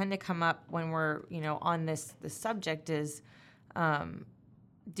topics that tend to come up when we're, you know, on this subject is,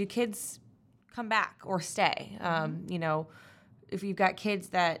 do kids come back or stay? You know, if you've got kids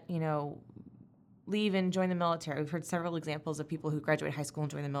that, you know, leave and join the military. We've heard several examples of people who graduate high school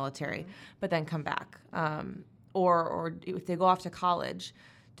and join the military, but then come back. Or if they go off to college,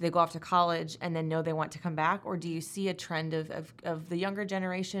 do they go off to college and then know they want to come back? Or do you see a trend of the younger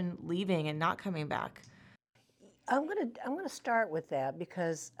generation leaving and not coming back? I'm gonna start with that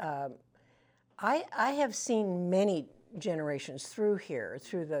because I have seen many generations through here,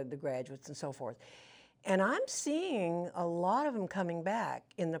 through the graduates and so forth. And I'm seeing a lot of them coming back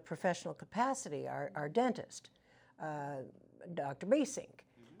in the professional capacity. Our dentist, Dr. Basink,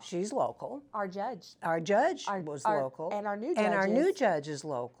 she's local. Our judge. Our judge was local. And our new And our judges. new judge is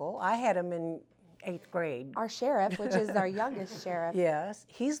local. I had him in 8th grade. Our sheriff, which is our youngest sheriff. Yes,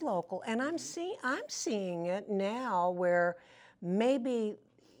 he's local. And I'm seeing it now where maybe,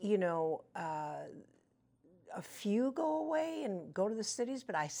 you know, a few go away and go to the cities,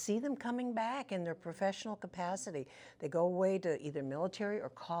 but I see them coming back in their professional capacity. They go away to either military or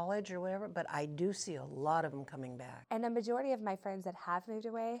college or whatever, but I do see a lot of them coming back. And a majority of my friends that have moved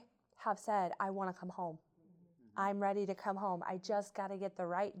away have said, I want to come home. I'm ready to come home. I just got to get the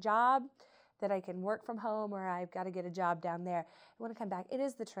right job that I can work from home, or I've got to get a job down there. I want to come back. It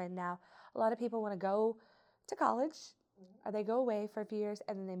is the trend now. A lot of people want to go to college, or they go away for a few years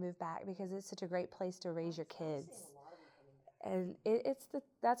and then they move back because it's such a great place to raise your kids. And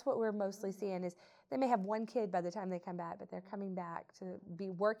that's what we're mostly seeing is they may have one kid by the time they come back, but they're coming back to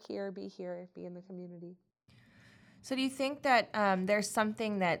work here, be in the community. So do you think that there's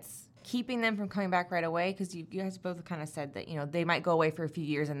something that's keeping them from coming back right away? Because you guys both kind of said that, you know, they might go away for a few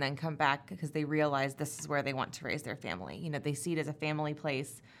years and then come back because they realize this is where they want to raise their family. You know, they see it as a family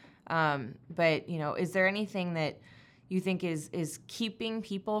place. But, you know, is there anything that you think is keeping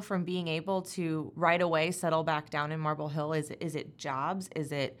people from being able to right away settle back down in Marble Hill? Is it jobs?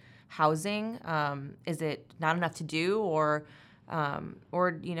 Is it housing? Is it not enough to do? Or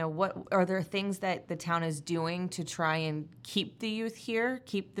you know, what are there things that the town is doing to try and keep the youth here,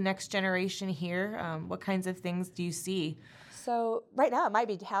 keep the next generation here? What kinds of things do you see? So right now it might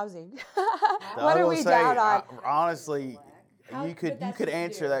be housing. What are we down on? Honestly, you could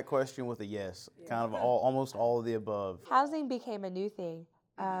answer that question with a yes. Kind of almost all of the above. Housing became a new thing.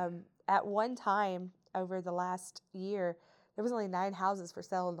 At one time over the last year, there was only 9 houses for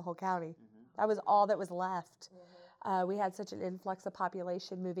sale in the whole county. That was all that was left. We had such an influx of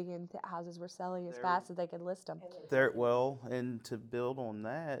population moving into houses were selling as fast as they could list them. And to build on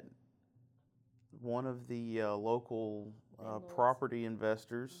that, one of the local property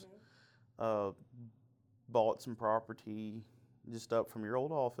investors bought some property just up from your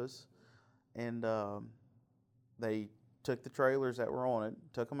old office, and they took the trailers that were on it,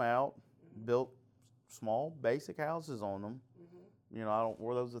 took them out, built small basic houses on them. You know,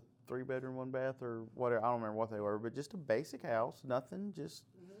 were those a 3-bedroom, 1-bath or whatever? I don't remember what they were, but just a basic house, nothing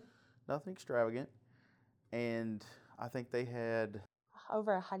extravagant. And I think they had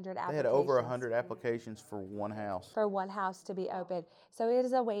over 100 applications. They had over 100 applications for one house. For one house to be open. So it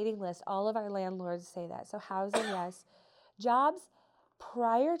is a waiting list. All of our landlords say that. So housing, yes. Jobs,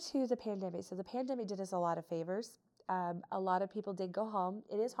 prior to the pandemic. So the pandemic did us a lot of favors. A lot of people did go home.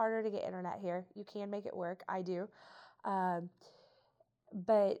 It is harder to get internet here. You can make it work. I do.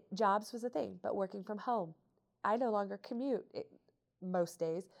 But jobs was a thing. But working from home. I no longer commute most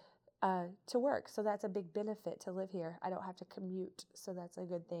days to work. So that's a big benefit to live here. I don't have to commute. So that's a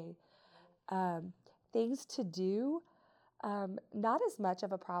good thing. Things to do, not as much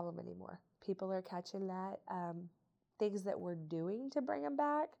of a problem anymore. People are catching that. Things that we're doing to bring them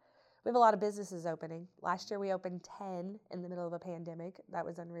back. We have a lot of businesses opening. Last year we opened 10 in the middle of a pandemic. That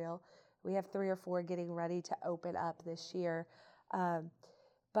was unreal. We have 3 or 4 getting ready to open up this year.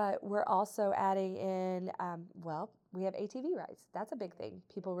 But we're also adding in, we have ATV rides. That's a big thing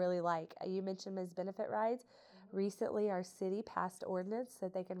people really like. You mentioned Ms. Benefit rides. Mm-hmm. Recently, our city passed ordinance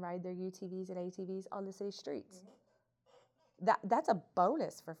that they can ride their UTVs and ATVs on the city streets. Mm-hmm. That's a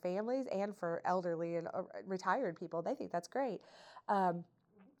bonus for families and for elderly and retired people. They think that's great.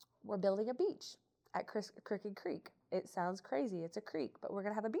 We're building a beach at Crooked Creek. It sounds crazy. It's a creek, but we're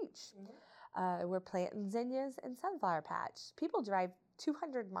going to have a beach. Mm-hmm. We're planting zinnias and sunflower patch. People drive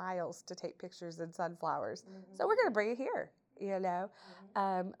 200 miles to take pictures in sunflowers. Mm-hmm. So we're going to bring it here, you know.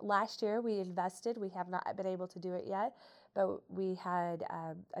 Mm-hmm. Last year we invested. We have not been able to do it yet, but we had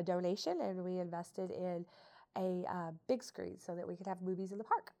a donation and we invested in a big screen so that we could have movies in the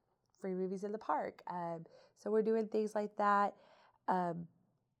park, free movies in the park. So we're doing things like that.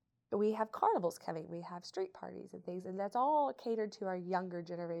 We have carnivals coming. We have street parties and things, and that's all catered to our younger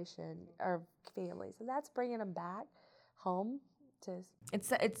generation, our families, and that's bringing them back home.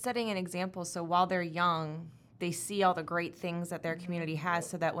 It's setting an example, so while they're young, they see all the great things that their community has,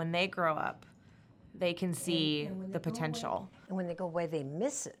 so that when they grow up, they can see the potential. And when they go away, they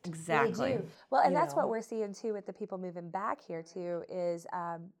miss it. Exactly. They do. Well, and that's what we're seeing too with the people moving back here too, is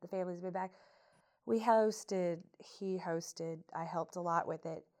the families moving back. I helped a lot with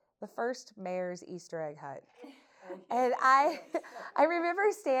it, the first mayor's Easter egg hunt. And I remember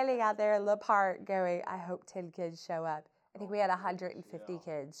standing out there in the park going, I hope 10 kids show up. I think we had 150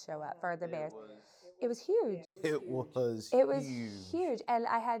 kids show up for the mayor's. It was huge. It was huge. And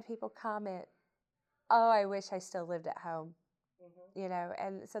I had people comment, oh, I wish I still lived at home. Mm-hmm. You know,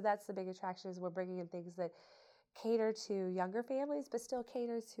 and so that's the big attraction, is we're bringing in things that cater to younger families, but still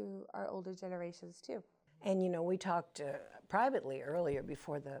cater to our older generations too. And, you know, we talked privately earlier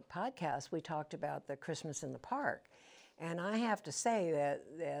before the podcast, we talked about the Christmas in the Park. And I have to say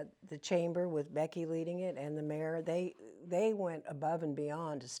that the chamber, with Becky leading it, and the mayor, they went above and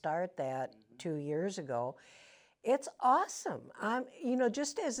beyond to start that 2 years ago. It's awesome.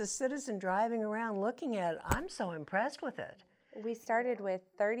 Just as a citizen driving around looking at it, I'm so impressed with it. We started with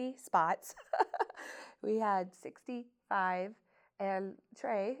 30 spots. We had 65, and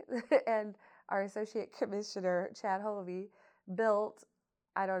Trey and our associate commissioner, Chad Holvey, built,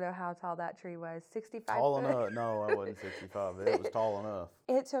 I don't know how tall that tree was, 65 Tall enough. No, I wasn't 65, but it was tall enough.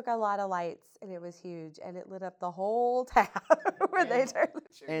 It took a lot of lights, and it was huge, and it lit up the whole town where they turned the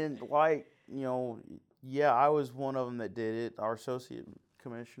tree. And I was one of them that did it. Our associate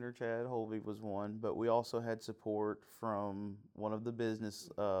commissioner, Chad Holvey, was one, but we also had support from one of the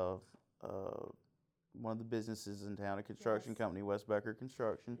businesses in town, a construction company, West Becker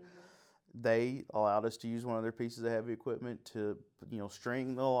Construction. Mm-hmm. They allowed us to use one of their pieces of heavy equipment to,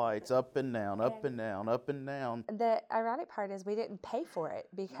 string the lights up and down, up and down, up and down. The ironic part is we didn't pay for it,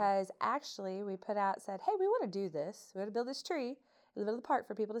 because actually we said, hey, we want to do this. We want to build this tree in the middle of the park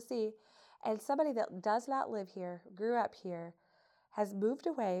for people to see. And somebody that does not live here, grew up here, has moved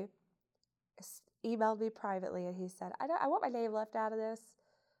away, emailed me privately, and he said, I want my name left out of this,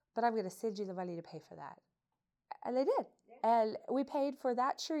 but I'm going to send you the money to pay for that. And they did. And we paid for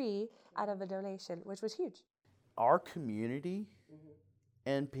that tree out of a donation, which was huge. Our community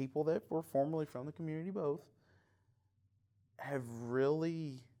and people that were formerly from the community both have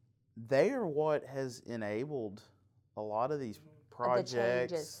they are what has enabled a lot of these projects. The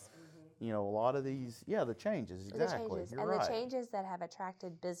changes. A lot of these, the changes, exactly. The changes that have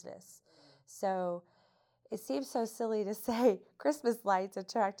attracted business. So it seems so silly to say Christmas lights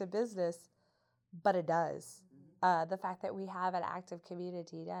attract a business, but it does. The fact that we have an active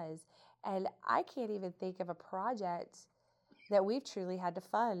community does. And I can't even think of a project that we've truly had to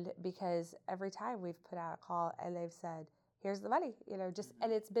fund, because every time we've put out a call and they've said, here's the money, and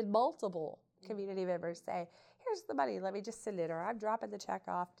it's been multiple community members say, here's the money, let me just send it, or I'm dropping the check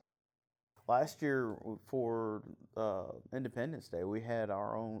off. Last year for Independence Day, we had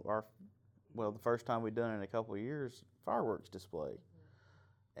the first time we'd done it in a couple of years, fireworks display.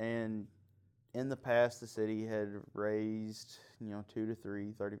 And in the past, the city had raised,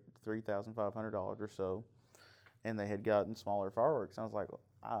 $3,500 or so, and they had gotten smaller fireworks. And I was like,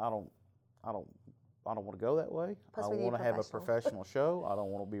 I don't want to go that way. Plus I want to have a professional show. I don't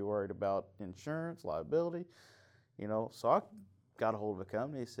want to be worried about insurance, liability, So I got a hold of a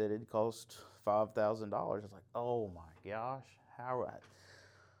company, said it cost $5,000. I was like, oh my gosh,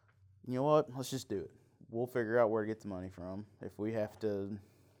 you know what? Let's just do it. We'll figure out where to get the money from. If we have to,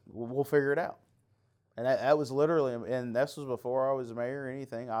 we'll figure it out. And that was literally, and this was before I was the mayor or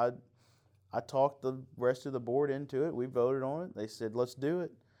anything. I talked the rest of the board into it. We voted on it. They said, let's do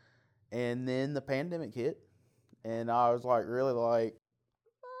it. And then the pandemic hit, and I was like, really like,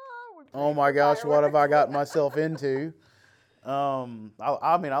 oh my gosh, what have I gotten myself into?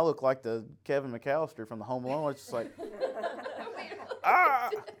 I look like the Kevin McAllister from the Home Alone. It's just like,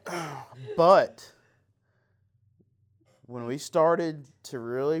 But when we started to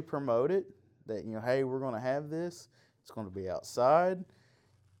really promote it, that, hey, we're going to have this, it's going to be outside.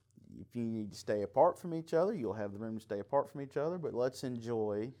 If you need to stay apart from each other, you'll have the room to stay apart from each other, but let's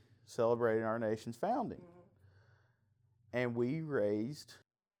enjoy celebrating our nation's founding. And we raised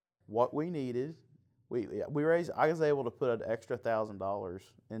what we needed. I was able to put an extra $1,000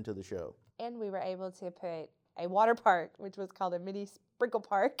 into the show. And we were able to put a water park, which was called a mini sprinkle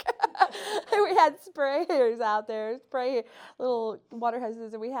park. And we had sprayers out there, spray little water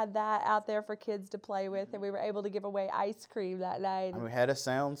hoses, and we had that out there for kids to play with, and we were able to give away ice cream that night. And we had a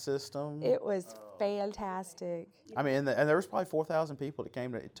sound system. It was fantastic. And there was probably 4,000 people that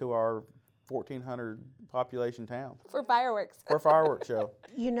came to our 1,400 population town. For fireworks. For a fireworks show.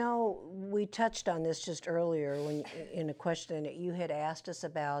 We touched on this just earlier in a question that you had asked us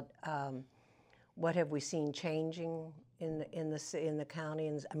about what have we seen changing in the county,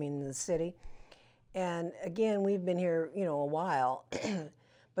 in the city. And again, we've been here, a while,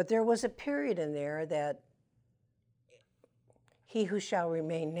 but there was a period in there that he who shall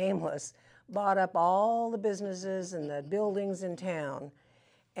remain nameless bought up all the businesses and the buildings in town.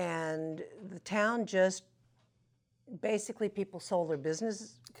 And the town just, basically people sold their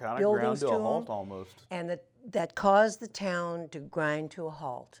business buildings to a halt almost. And that caused the town to grind to a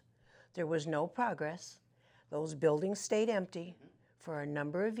halt. There was no progress. Those buildings stayed empty for a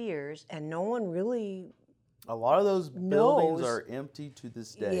number of years, and no one really A lot of those buildings are empty to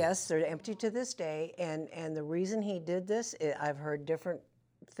this day. Yes, they're empty to this day, and the reason he did this, I've heard different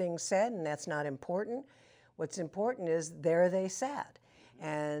things said, and that's not important. What's important is there they sat,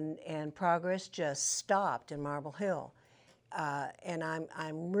 and progress just stopped in Marble Hill. And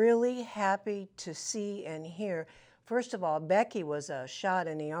I'm really happy to see and hear. First of all, Becky was a shot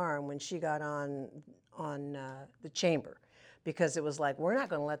in the arm when she got on the chamber, because it was like, we're not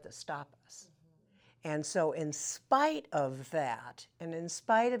going to let this stop us. And so in spite of that, and in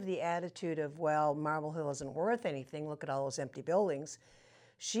spite of the attitude of, well, Marble Hill isn't worth anything, look at all those empty buildings,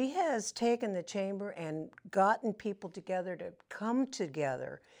 she has taken the chamber and gotten people together to come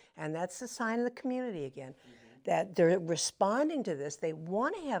together. And that's the sign of the community again, that they're responding to this. They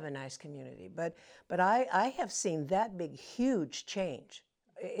want to have a nice community. But I have seen that big, huge change.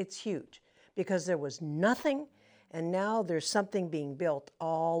 It's huge, because there was nothing, and now there's something being built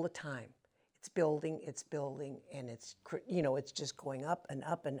all the time. It's building, and it's just going up and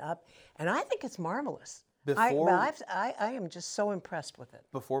up and up. And I think it's marvelous. I am just so impressed with it.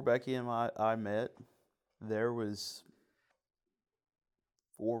 Before Becky and I met, there was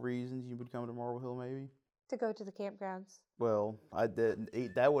 4 reasons you would come to Marble Hill, maybe. To go to the campgrounds. Well, I didn't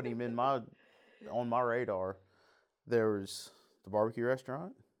eat. That wouldn't even been on my radar. There was the barbecue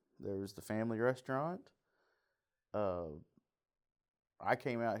restaurant. There was the family restaurant. I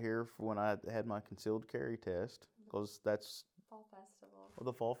came out here for when I had my concealed carry test, because that's Fall Festival.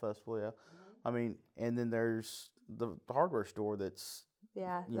 The Fall Festival, yeah. And then there's the hardware store that's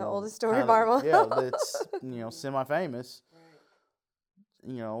the oldest store in Marble. Yeah, that's semi-famous.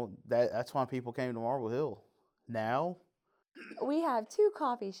 Right. That's why people came to Marble Hill. Now we have 2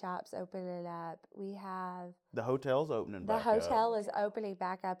 coffee shops opening up. We have the hotel's opening back up. The hotel is opening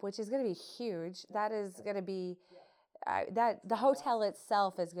back up, which is going to be huge. That is going to be the hotel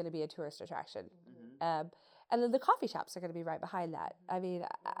itself is going to be a tourist attraction. And then the coffee shops are going to be right behind that. I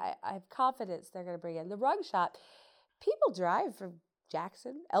have confidence they're going to bring in the rug shop. People drive from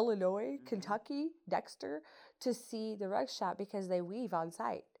Jackson, Illinois, Kentucky, Dexter to see the rug shop because they weave on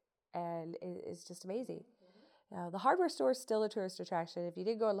site. And it's just amazing. The hardware store is still a tourist attraction. If you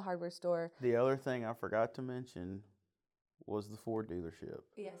did go in the hardware store. The other thing I forgot to mention was the Ford dealership.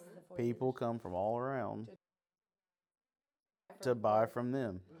 Yes, the Ford People come from all around to buy from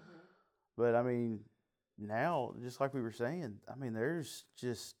them. But I mean, now, just like we were saying, I mean, there's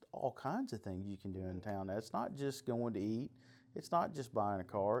just all kinds of things you can do in town. It's not just going to eat. It's not just buying a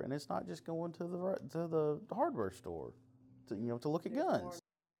car, and it's not just going to the hardware store, to look at guns.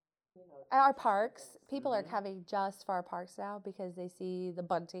 Our parks, people are coming just for our parks now because they see the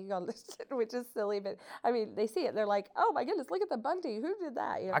bunting on the which is silly, but I mean, they see it. They're like, "Oh my goodness, look at the bunting! Who did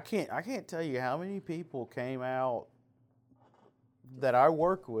that?" I can't tell you how many people came out that I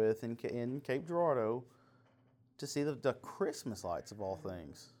work with in Cape Girardeau to see the Christmas lights of all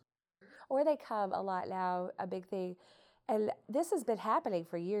things. Or they come a lot now. A big thing, and this has been happening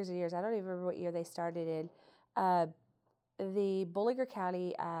for years and years. I don't even remember what year they started in. The Bollinger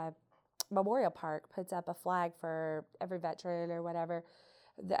County Memorial Park puts up a flag for every veteran or whatever.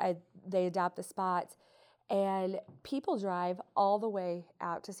 They adopt the spots, and people drive all the way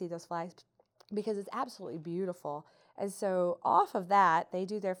out to see those flags because it's absolutely beautiful. And so off of that, they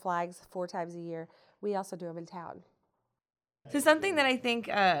do their flags 4 times a year. We also do them in town. So something that I think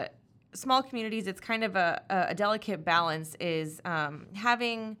small communities, it's kind of a delicate balance is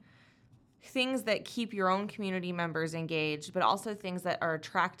having things that keep your own community members engaged, but also things that are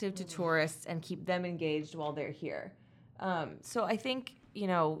attractive to tourists and keep them engaged while they're here. So I think,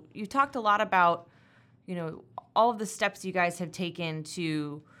 you talked a lot about, all of the steps you guys have taken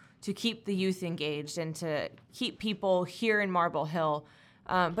to keep the youth engaged and to keep people here in Marble Hill.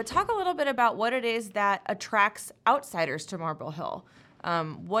 But talk a little bit about what it is that attracts outsiders to Marble Hill.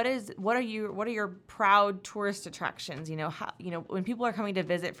 What are your proud tourist attractions? When people are coming to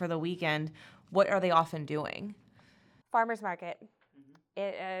visit for the weekend, what are they often doing? Farmers market.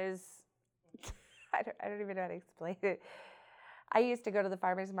 It is. I don't even know how to explain it. I used to go to the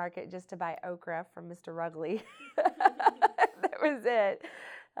farmers market just to buy okra from Mr. Rugley. That was it.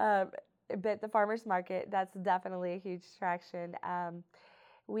 But the farmers market, that's definitely a huge attraction.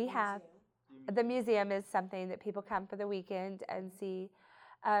 We have. The museum is something that people come for the weekend and see.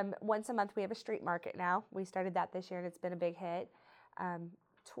 Once a month we have a street market now. We started that this year and it's been a big hit.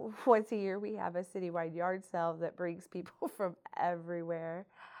 Once a year we have a citywide yard sale that brings people from everywhere.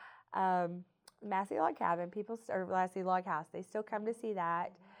 Massey Log Cabin, or Massey Log House, they still come to see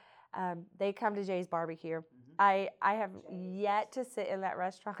that. They come to Jay's Barbecue. I have yet to sit in that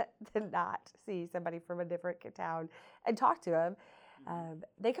restaurant and not see somebody from a different town and talk to them.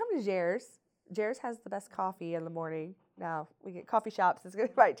 They come to Jer's. Jer's has the best coffee in the morning. Now, we get coffee shops. It's going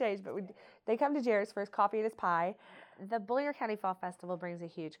to might change, but they come to Jer's for his coffee and his pie. The Bollinger County Fall Festival brings a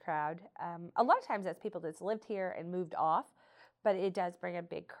huge crowd. A lot of times that's people that's lived here and moved off, but it does bring a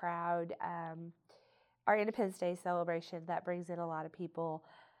big crowd. Our Independence Day celebration, that brings in a lot of people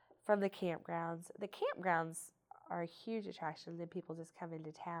from the campgrounds. The campgrounds are a huge attraction. Then people just come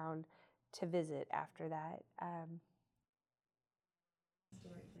into town to visit after that.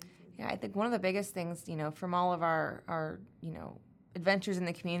 Yeah, I think one of the biggest things, from all of our adventures in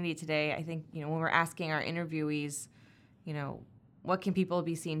the community today, I think, when we're asking our interviewees, what can people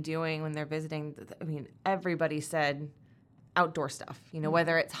be seen doing when they're visiting? I mean, everybody said outdoor stuff,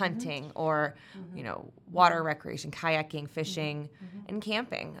 whether it's hunting or, water recreation, kayaking, fishing, and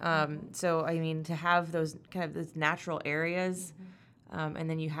camping. So, I mean, to have those natural areas, and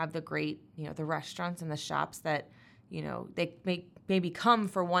then you have the great, the restaurants and the shops that, they maybe come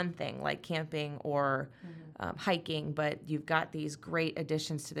for one thing like camping or hiking, but you've got these great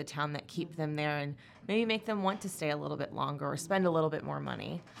additions to the town that keep them there and maybe make them want to stay a little bit longer or spend a little bit more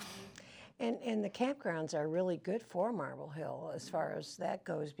money. And the campgrounds are really good for Marble Hill as far as that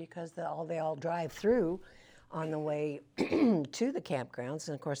goes because they all drive through on the way to the campgrounds,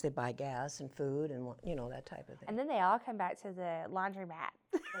 and of course they buy gas and food and that type of thing. And then they all come back to the laundromat.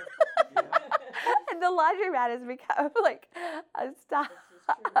 And the laundromat has become like a stop.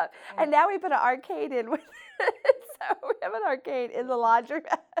 And now we put an arcade in with it. So we have an arcade in the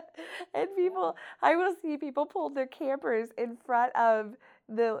laundromat. And I will see people pull their campers in front of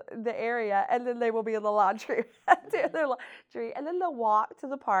the area, and then they will be in the laundry, doing their laundry, and then they'll walk to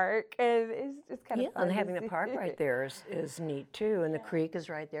the park, and it's just kind of fun. And having the park right there is neat too, and the creek is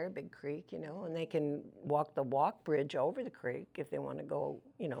right there, a big creek, and they can walk the walk bridge over the creek if they want to go,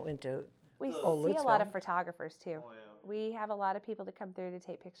 into We see a lot of photographers too. Oh, yeah. We have a lot of people that come through to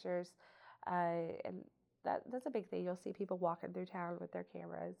take pictures, and that's a big thing. You'll see people walking through town with their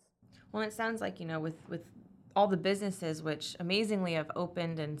cameras. Well, it sounds like, with all the businesses which amazingly have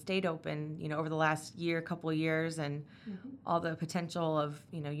opened and stayed open, over the last couple of years, and all the potential of,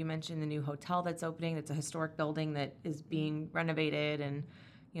 you mentioned the new hotel that's opening, that's a historic building that is being renovated, and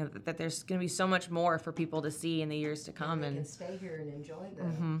that there's going to be so much more for people to see in the years to come. And they can stay here and enjoy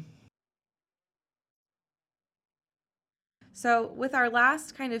them. So with our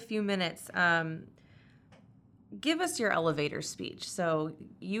last kind of few minutes, give us your elevator speech. So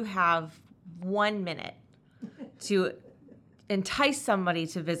you have 1 minute to entice somebody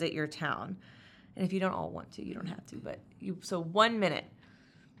to visit your town. And if you don't all want to, you don't have to, but so 1 minute.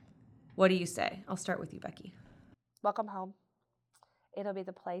 What do you say? I'll start with you, Becky. Welcome home. It'll be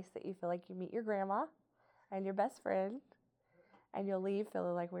the place that you feel like you meet your grandma and your best friend, and you'll leave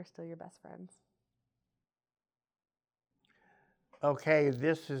feeling like we're still your best friends. Okay,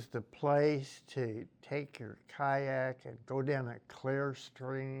 this is the place to take your kayak and go down a clear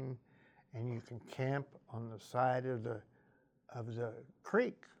stream, and you can camp on the side of the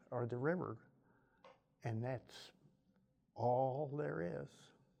creek or the river, and that's all there is.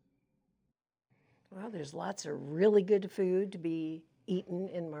 Well, there's lots of really good food to be eaten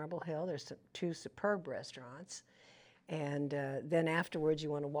in Marble Hill. There's 2 superb restaurants, and then afterwards you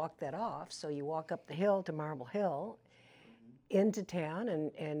want to walk that off, so you walk up the hill to Marble Hill, into town,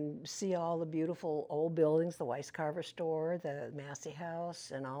 and see all the beautiful old buildings, the Weiss Carver store, the Massey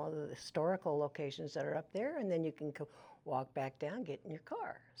House, and all of the historical locations that are up there, and then you can walk back down, get in your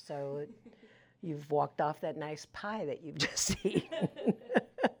car. So you've walked off that nice pie that you've just eaten,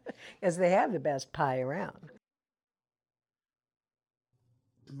 because they have the best pie around.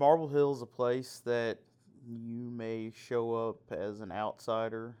 Marble Hill is a place that you may show up as an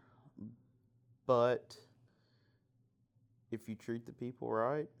outsider, but if you treat the people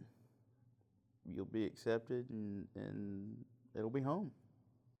right, you'll be accepted, and it'll be home.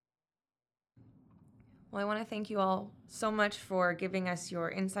 Well, I want to thank you all so much for giving us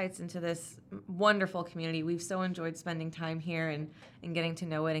your insights into this wonderful community. We've so enjoyed spending time here and getting to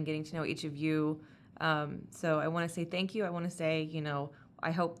know it and getting to know each of you. So I want to say thank you. I want to say,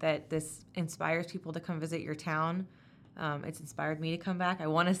 I hope that this inspires people to come visit your town. It's inspired me to come back. I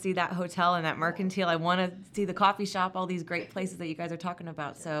want to see that hotel and that Mercantile. I want to see the coffee shop, all these great places that you guys are talking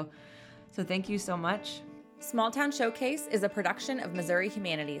about. So thank you so much. Small Town Showcase is a production of Missouri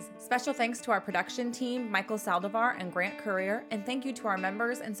Humanities. Special thanks to our production team, Michael Saldivar and Grant Courier, and thank you to our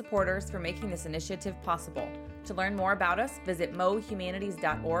members and supporters for making this initiative possible. To learn more about us, visit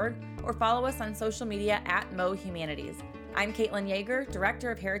mohumanities.org or follow us on social media at mohumanities. I'm Caitlin Yeager,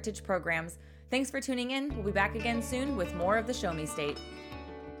 Director of Heritage Programs. Thanks for tuning in. We'll be back again soon with more of the Show Me State.